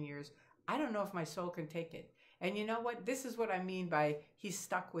 27 years. I don't know if my soul can take it. And you know what? This is what I mean by he's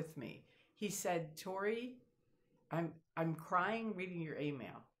stuck with me. He said, Tory, I'm crying reading your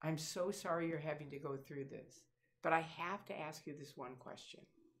email. I'm so sorry you're having to go through this, but I have to ask you this one question.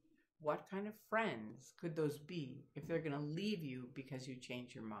 What kind of friends could those be if they're going to leave you because you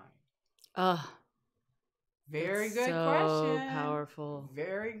change your mind? Very good question. So powerful.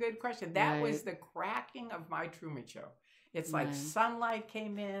 Very good question. That was the cracking of my Truman Show. It's like sunlight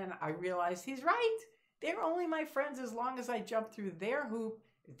came in. I realized he's right. They're only my friends as long as I jump through their hoop,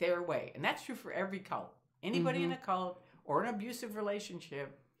 their way. And that's true for every cult. Anybody in a cult or an abusive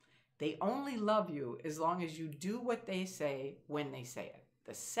relationship, they only love you as long as you do what they say when they say it.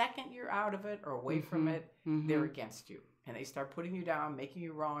 The second you're out of it or away from it, they're against you. And they start putting you down, making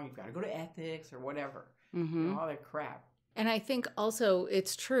you wrong. You've got to go to ethics or whatever. You know, all that crap. And I think also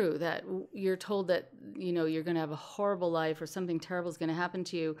it's true that you're told that, you know, you're going to have a horrible life or something terrible is going to happen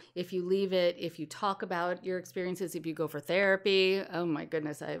to you if you leave it, if you talk about your experiences, if you go for therapy. Oh my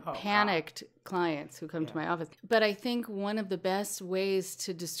goodness, I have panicked clients who come to my office. But I think one of the best ways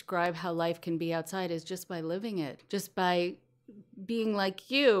to describe how life can be outside is just by living it, just by being like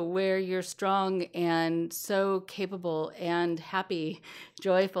you, where you're strong and so capable and happy,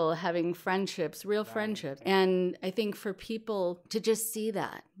 joyful, having friendships, real friendships. And I think for people to just see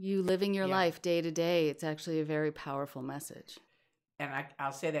that, you living your life day to day, it's actually a very powerful message. And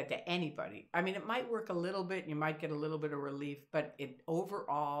I'll say that to anybody. I mean, it might work a little bit, you might get a little bit of relief, but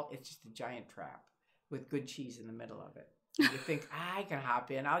overall, it's just a giant trap with good cheese in the middle of it. You think, I can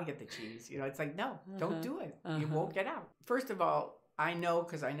hop in, I'll get the cheese. You know, it's like, no, don't do it. You won't get out. First of all, I know,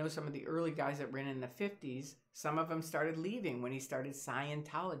 because I know some of the early guys that ran in the 50s, some of them started leaving when he started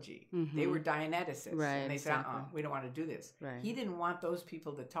Scientology. They were Dianeticists. Right, and they said, we don't want to do this. Right. He didn't want those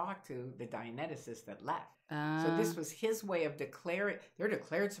people to talk to the Dianeticists that left. So this was his way of declaring, they're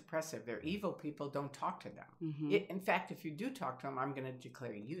declared suppressive. They're evil people. Don't talk to them. In fact, if you do talk to them, I'm going to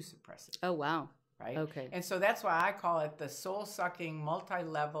declare you suppressive. Oh, wow. Right? Okay. And so that's why I call it the soul-sucking,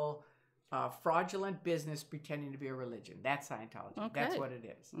 multi-level, fraudulent business pretending to be a religion. That's Scientology. Okay. That's what it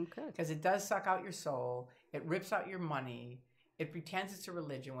is. Okay. Because it does suck out your soul. It rips out your money. It pretends it's a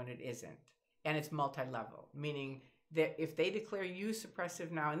religion when it isn't. And it's multi-level, meaning that if they declare you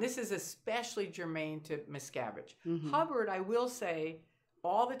suppressive now, and this is especially germane to Miscavige. Hubbard, I will say,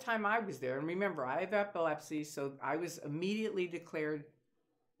 all the time I was there, and remember, I have epilepsy, so I was immediately declared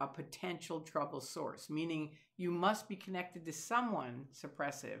a potential trouble source, meaning you must be connected to someone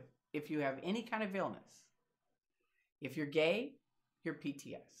suppressive if you have any kind of illness. If you're gay, you're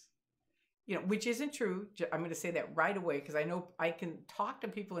PTS. You know, which isn't true. I'm going to say that right away because I know I can talk to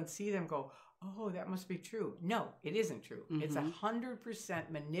people and see them go, oh, that must be true. No, it isn't true. It's 100%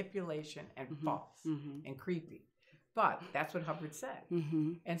 manipulation and false and creepy. But that's what Hubbard said.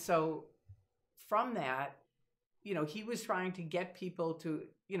 And so from that, you know, he was trying to get people to,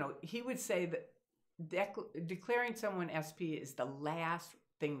 you know, he would say that declaring someone SP is the last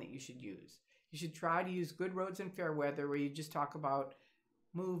thing that you should use. You should try to use Good Roads and Fair Weather, where you just talk about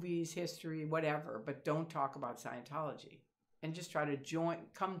movies, history, whatever, but don't talk about Scientology. And just try to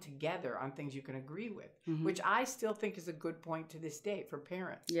come together on things you can agree with, which I still think is a good point to this day for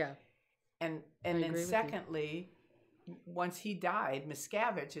parents. Yeah. And then secondly, once he died,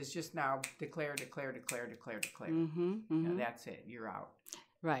 Miscavige is just now declare. You know, that's it. You're out.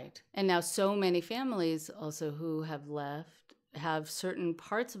 Right. And now so many families also who have left have certain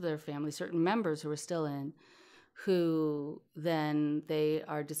parts of their family, certain members who are still in, who then they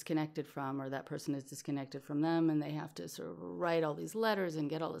are disconnected from, or that person is disconnected from them, and they have to sort of write all these letters and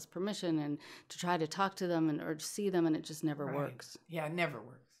get all this permission and to try to talk to them or to see them, and it just never works. Yeah, it never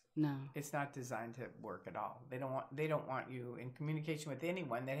works. No. It's not designed to work at all. They don't want you in communication with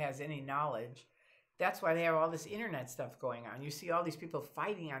anyone that has any knowledge. That's why they have all this internet stuff going on. You see all these people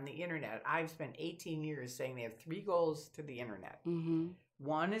fighting on the internet. I've spent 18 years saying they have 3 goals to the internet.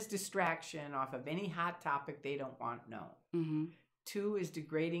 One is distraction off of any hot topic they don't want known. 2 is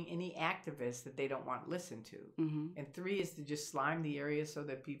degrading any activists that they don't want listened to. And 3 is to just slime the area so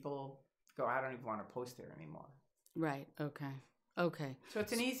that people go, I don't even want to post there anymore. Right. Okay. Okay. So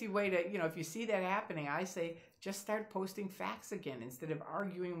it's an easy way to, you know, if you see that happening, I say just start posting facts again instead of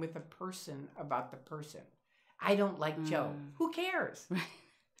arguing with a person about the person. I don't like Joe. Who cares? Right.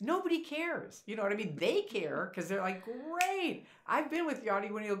 Nobody cares. You know what I mean? They care because they're like, great. I've been with Yachty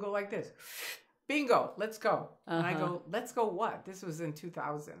when he'll go like this. Bingo, let's go. And I go, let's go what? This was in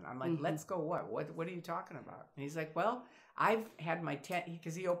 2000. I'm like, let's go what? What are you talking about? And he's like, well, I've had my 10,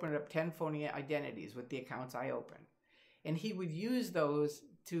 because he opened up 10 phony identities with the accounts I opened. And he would use those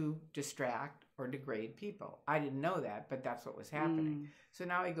to distract or degrade people. I didn't know that, but that's what was happening. So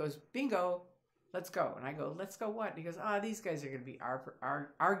now he goes, bingo, let's go. And I go, let's go what? And he goes, these guys are going to be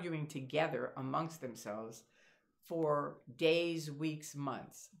arguing together amongst themselves for days, weeks,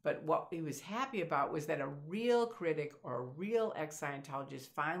 months. But what he was happy about was that a real critic or a real ex-Scientologist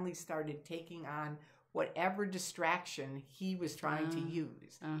finally started taking on whatever distraction he was trying to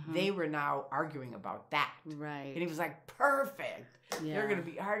use. They were now arguing about that. Right. And he was like, perfect. Yeah. They're going to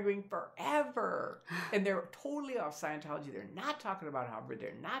be arguing forever. And they're totally off Scientology. They're not talking about Hubbard.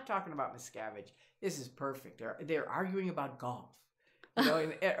 They're not talking about Miscavige. This is perfect. They're arguing about golf. You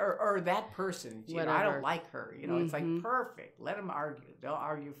know, or that person, you know, I don't like her. You know, it's like, perfect. Let them argue. They'll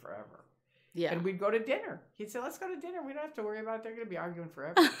argue forever. Yeah. And we'd go to dinner. He'd say, let's go to dinner. We don't have to worry about it. They're going to be arguing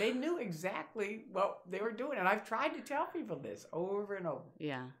forever. They knew exactly what they were doing. And I've tried to tell people this over and over.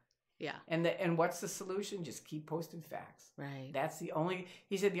 Yeah. Yeah. And what's the solution? Just keep posting facts. Right. That's the only,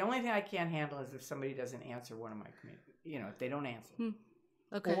 he said, the only thing I can't handle is if somebody doesn't answer one of my, you know, if they don't answer.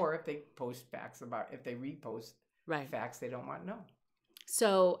 Okay. Or if they post facts about, if they repost facts they don't want to know.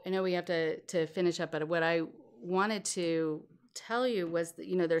 So I know we have to finish up, but what I wanted to tell you was that,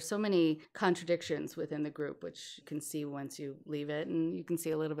 you know, there's so many contradictions within the group, which you can see once you leave it, and you can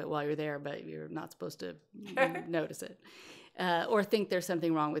see a little bit while you're there, but you're not supposed to notice it or think there's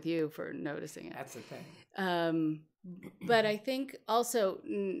something wrong with you for noticing it. That's the thing. But I think also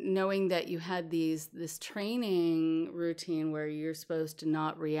knowing that you had this training routine where you're supposed to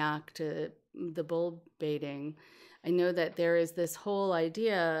not react to the bull baiting, I know that there is this whole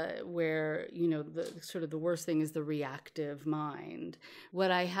idea where, you know, the worst thing is the reactive mind. What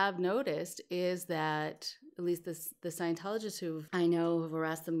I have noticed is that at least the Scientologists who I know have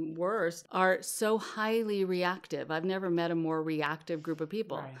harassed them worst are so highly reactive. I've never met a more reactive group of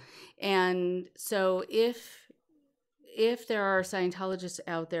people. Right. And so if there are Scientologists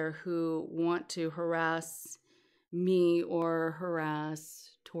out there who want to harass me or harass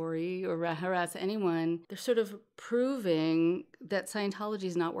Tory or harass anyone, they're sort of proving that Scientology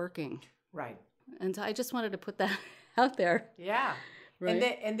is not working. Right. And so I just wanted to put that out there. Yeah. Right.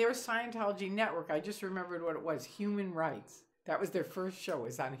 And their Scientology network, I just remembered what it was, Human Rights. That was their first show,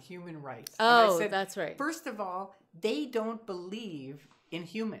 was on human rights. Oh, and I said, that's right. First of all, they don't believe in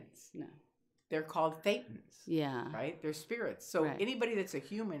humans. No. They're called Thetans. Yeah. Right? They're spirits. So anybody that's a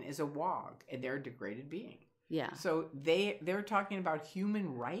human is a wog, and they're a degraded being. Yeah. So they're talking about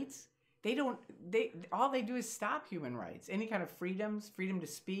human rights. All they do is stop human rights. Any kind of freedom to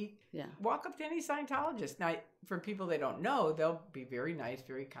speak. Yeah. Walk up to any Scientologist. Now, for people they don't know, they'll be very nice,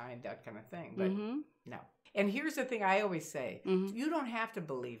 very kind, that kind of thing. But no. And here's the thing I always say. You don't have to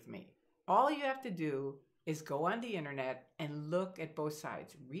believe me. All you have to do is go on the internet and look at both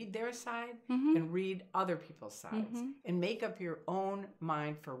sides. Read their side and read other people's sides. And make up your own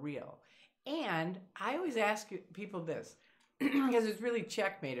mind for real. And I always ask people this, because it's really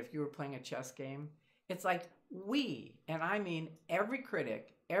checkmate if you were playing a chess game. It's like we, and I mean every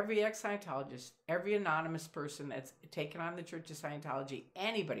critic, every ex-Scientologist, every anonymous person that's taken on the Church of Scientology,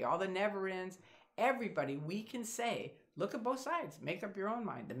 anybody, all the never-ends, everybody, we can say, look at both sides, make up your own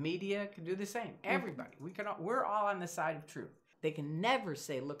mind. The media can do the same. Everybody, we're all on the side of truth. They can never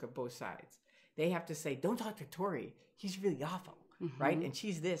say, look at both sides. They have to say, don't talk to Tory. He's really awful. Right? And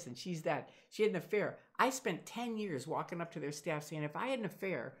she's this and she's that. She had an affair. I spent 10 years walking up to their staff saying, if I had an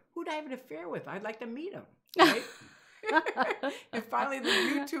affair, who'd I have an affair with? I'd like to meet him. Right? And finally the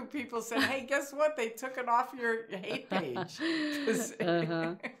YouTube people said, hey, guess what? They took it off your hate page.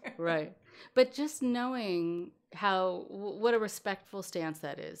 Right. But just knowing what a respectful stance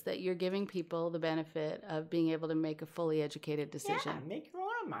that is, that you're giving people the benefit of being able to make a fully educated decision. Yeah, make your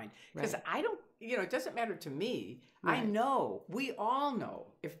own mind. Because I don't, it doesn't matter to me. Right. I know, we all know,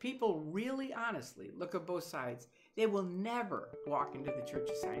 if people really honestly look at both sides, they will never walk into the Church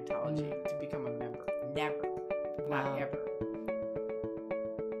of Scientology to become a member. Never. Not ever.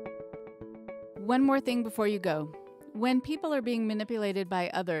 One more thing before you go. When people are being manipulated by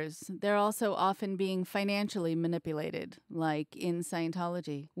others, they're also often being financially manipulated, like in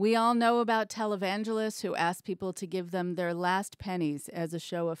Scientology. We all know about televangelists who ask people to give them their last pennies as a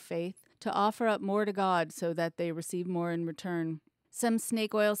show of faith, to offer up more to God so that they receive more in return. Some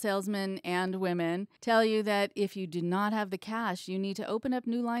snake oil salesmen and women tell you that if you do not have the cash, you need to open up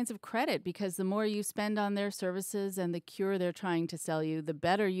new lines of credit because the more you spend on their services and the cure they're trying to sell you, the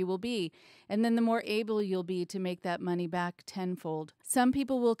better you will be, and then the more able you'll be to make that money back tenfold. Some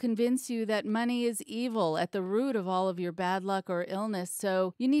people will convince you that money is evil, at the root of all of your bad luck or illness,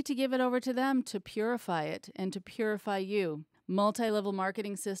 so you need to give it over to them to purify it and to purify you. Multi-level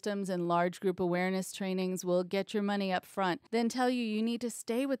marketing systems and large group awareness trainings will get your money up front, then tell you need to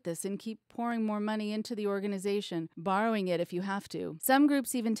stay with this and keep pouring more money into the organization, borrowing it if you have to. Some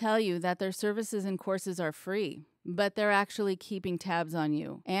groups even tell you that their services and courses are free. but they're actually keeping tabs on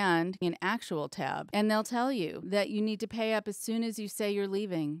you, and an actual tab. And they'll tell you that you need to pay up as soon as you say you're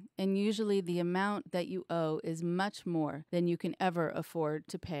leaving. And usually the amount that you owe is much more than you can ever afford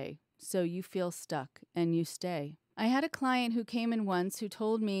to pay. So you feel stuck and you stay. I had a client who came in once who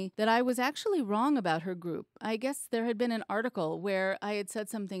told me that I was actually wrong about her group. I guess there had been an article where I had said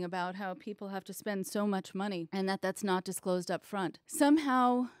something about how people have to spend so much money and that that's not disclosed up front.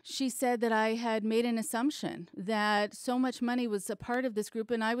 Somehow she said that I had made an assumption that so much money was a part of this group,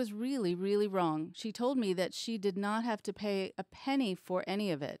 and I was really, really wrong. She told me that she did not have to pay a penny for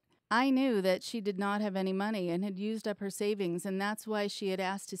any of it. I knew that she did not have any money and had used up her savings, and that's why she had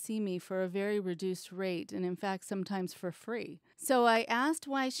asked to see me for a very reduced rate, and in fact, sometimes for free. So I asked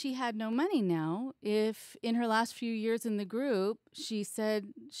why she had no money now, if in her last few years in the group, she said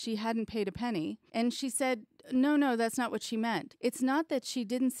she hadn't paid a penny. And she said, no, that's not what she meant. It's not that she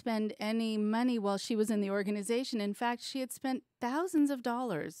didn't spend any money while she was in the organization. In fact, she had spent thousands of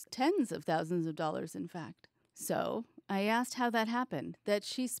dollars, tens of thousands of dollars, in fact. So I asked how that happened, that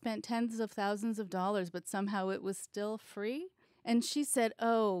she spent tens of thousands of dollars, but somehow it was still free. And she said,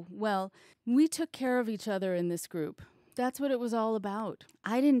 oh, well, we took care of each other in this group. That's what it was all about.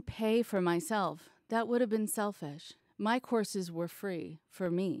 I didn't pay for myself. That would have been selfish. My courses were free for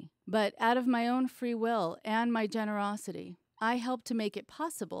me. But out of my own free will and my generosity, I helped to make it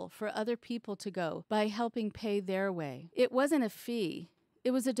possible for other people to go by helping pay their way. It wasn't a fee. It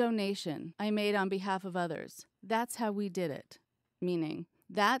was a donation I made on behalf of others. That's how we did it. Meaning,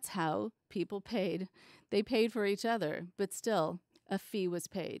 that's how people paid. They paid for each other, but still, a fee was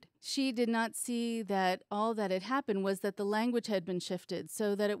paid. She did not see that all that had happened was that the language had been shifted,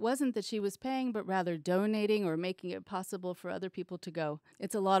 so that it wasn't that she was paying, but rather donating or making it possible for other people to go.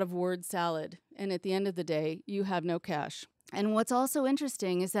 It's a lot of word salad, and at the end of the day, you have no cash. And what's also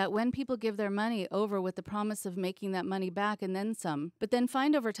interesting is that when people give their money over with the promise of making that money back and then some, but then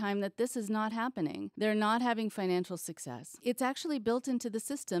find over time that this is not happening, they're not having financial success. It's actually built into the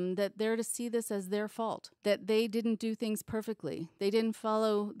system that they're to see this as their fault, that they didn't do things perfectly. They didn't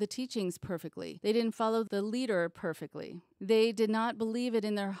follow the teachings perfectly. They didn't follow the leader perfectly. They did not believe it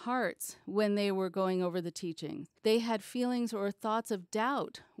in their hearts when they were going over the teachings. They had feelings or thoughts of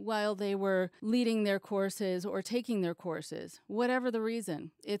doubt while they were leading their courses or taking their courses. Whatever the reason,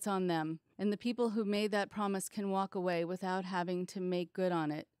 it's on them. And the people who made that promise can walk away without having to make good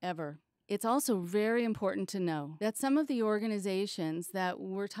on it, ever. It's also very important to know that some of the organizations that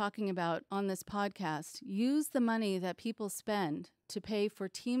we're talking about on this podcast use the money that people spend to pay for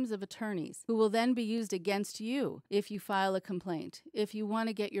teams of attorneys who will then be used against you if you file a complaint, if you want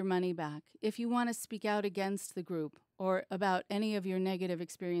to get your money back, if you want to speak out against the group or about any of your negative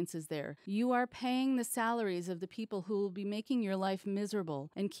experiences there. You are paying the salaries of the people who will be making your life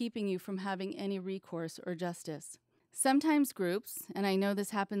miserable and keeping you from having any recourse or justice. Sometimes groups, and I know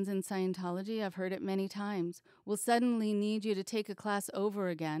this happens in Scientology, I've heard it many times, will suddenly need you to take a class over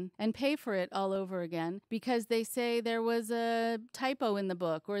again and pay for it all over again because they say there was a typo in the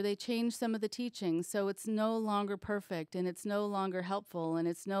book or they changed some of the teachings, so it's no longer perfect and it's no longer helpful and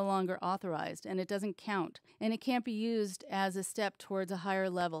it's no longer authorized and it doesn't count and it can't be used as a step towards a higher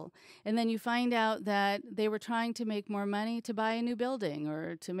level. And then you find out that they were trying to make more money to buy a new building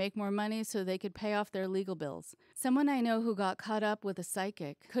or to make more money so they could pay off their legal bills. Someone I know who got caught up with a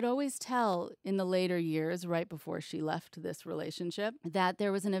psychic could always tell in the later years, right before she left this relationship, that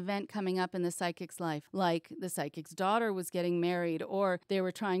there was an event coming up in the psychic's life, like the psychic's daughter was getting married, or they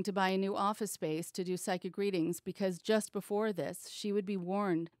were trying to buy a new office space to do psychic readings, because just before this, she would be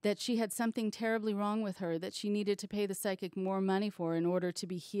warned that she had something terribly wrong with her that she needed to pay the psychic more money for in order to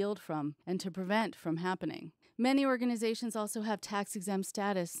be healed from and to prevent from happening. Many organizations also have tax-exempt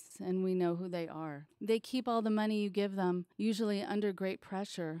status, and we know who they are. They keep all the money you give them, usually under great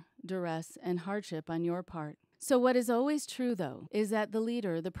pressure, duress, and hardship on your part. So what is always true, though, is that the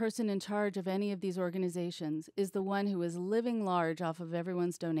leader, the person in charge of any of these organizations, is the one who is living large off of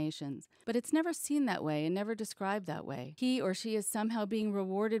everyone's donations. But it's never seen that way and never described that way. He or she is somehow being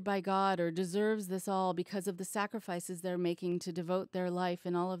rewarded by God or deserves this all because of the sacrifices they're making to devote their life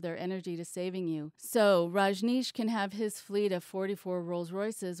and all of their energy to saving you. So Rajneesh can have his fleet of 44 Rolls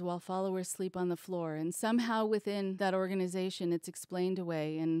Royces while followers sleep on the floor, and somehow within that organization it's explained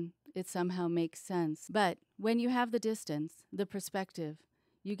away and it somehow makes sense. But when you have the distance, the perspective,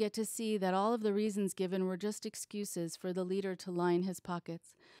 you get to see that all of the reasons given were just excuses for the leader to line his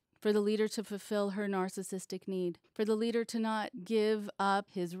pockets, for the leader to fulfill her narcissistic need, for the leader to not give up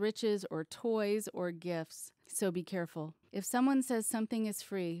his riches or toys or gifts. So be careful. If someone says something is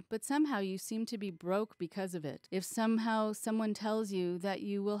free, but somehow you seem to be broke because of it, if somehow someone tells you that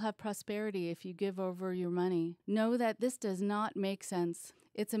you will have prosperity if you give over your money, know that this does not make sense.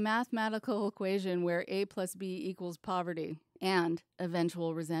 It's a mathematical equation where A plus B equals poverty and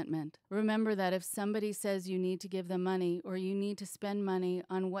eventual resentment. Remember that if somebody says you need to give them money or you need to spend money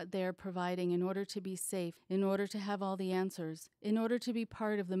on what they're providing in order to be safe, in order to have all the answers, in order to be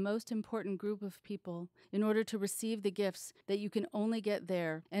part of the most important group of people, in order to receive the gifts that you can only get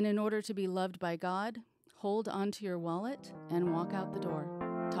there, and in order to be loved by God, hold onto your wallet and walk out the door.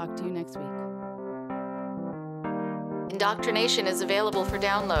 Talk to you next week. Indoctrination is available for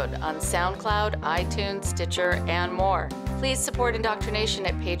download on SoundCloud, iTunes, Stitcher, and more. Please support Indoctrination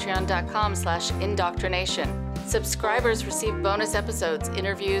at patreon.com/indoctrination. Subscribers receive bonus episodes,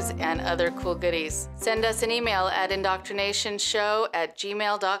 interviews, and other cool goodies. Send us an email at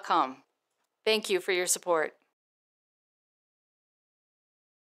indoctrinationshow@gmail.com. Thank you for your support.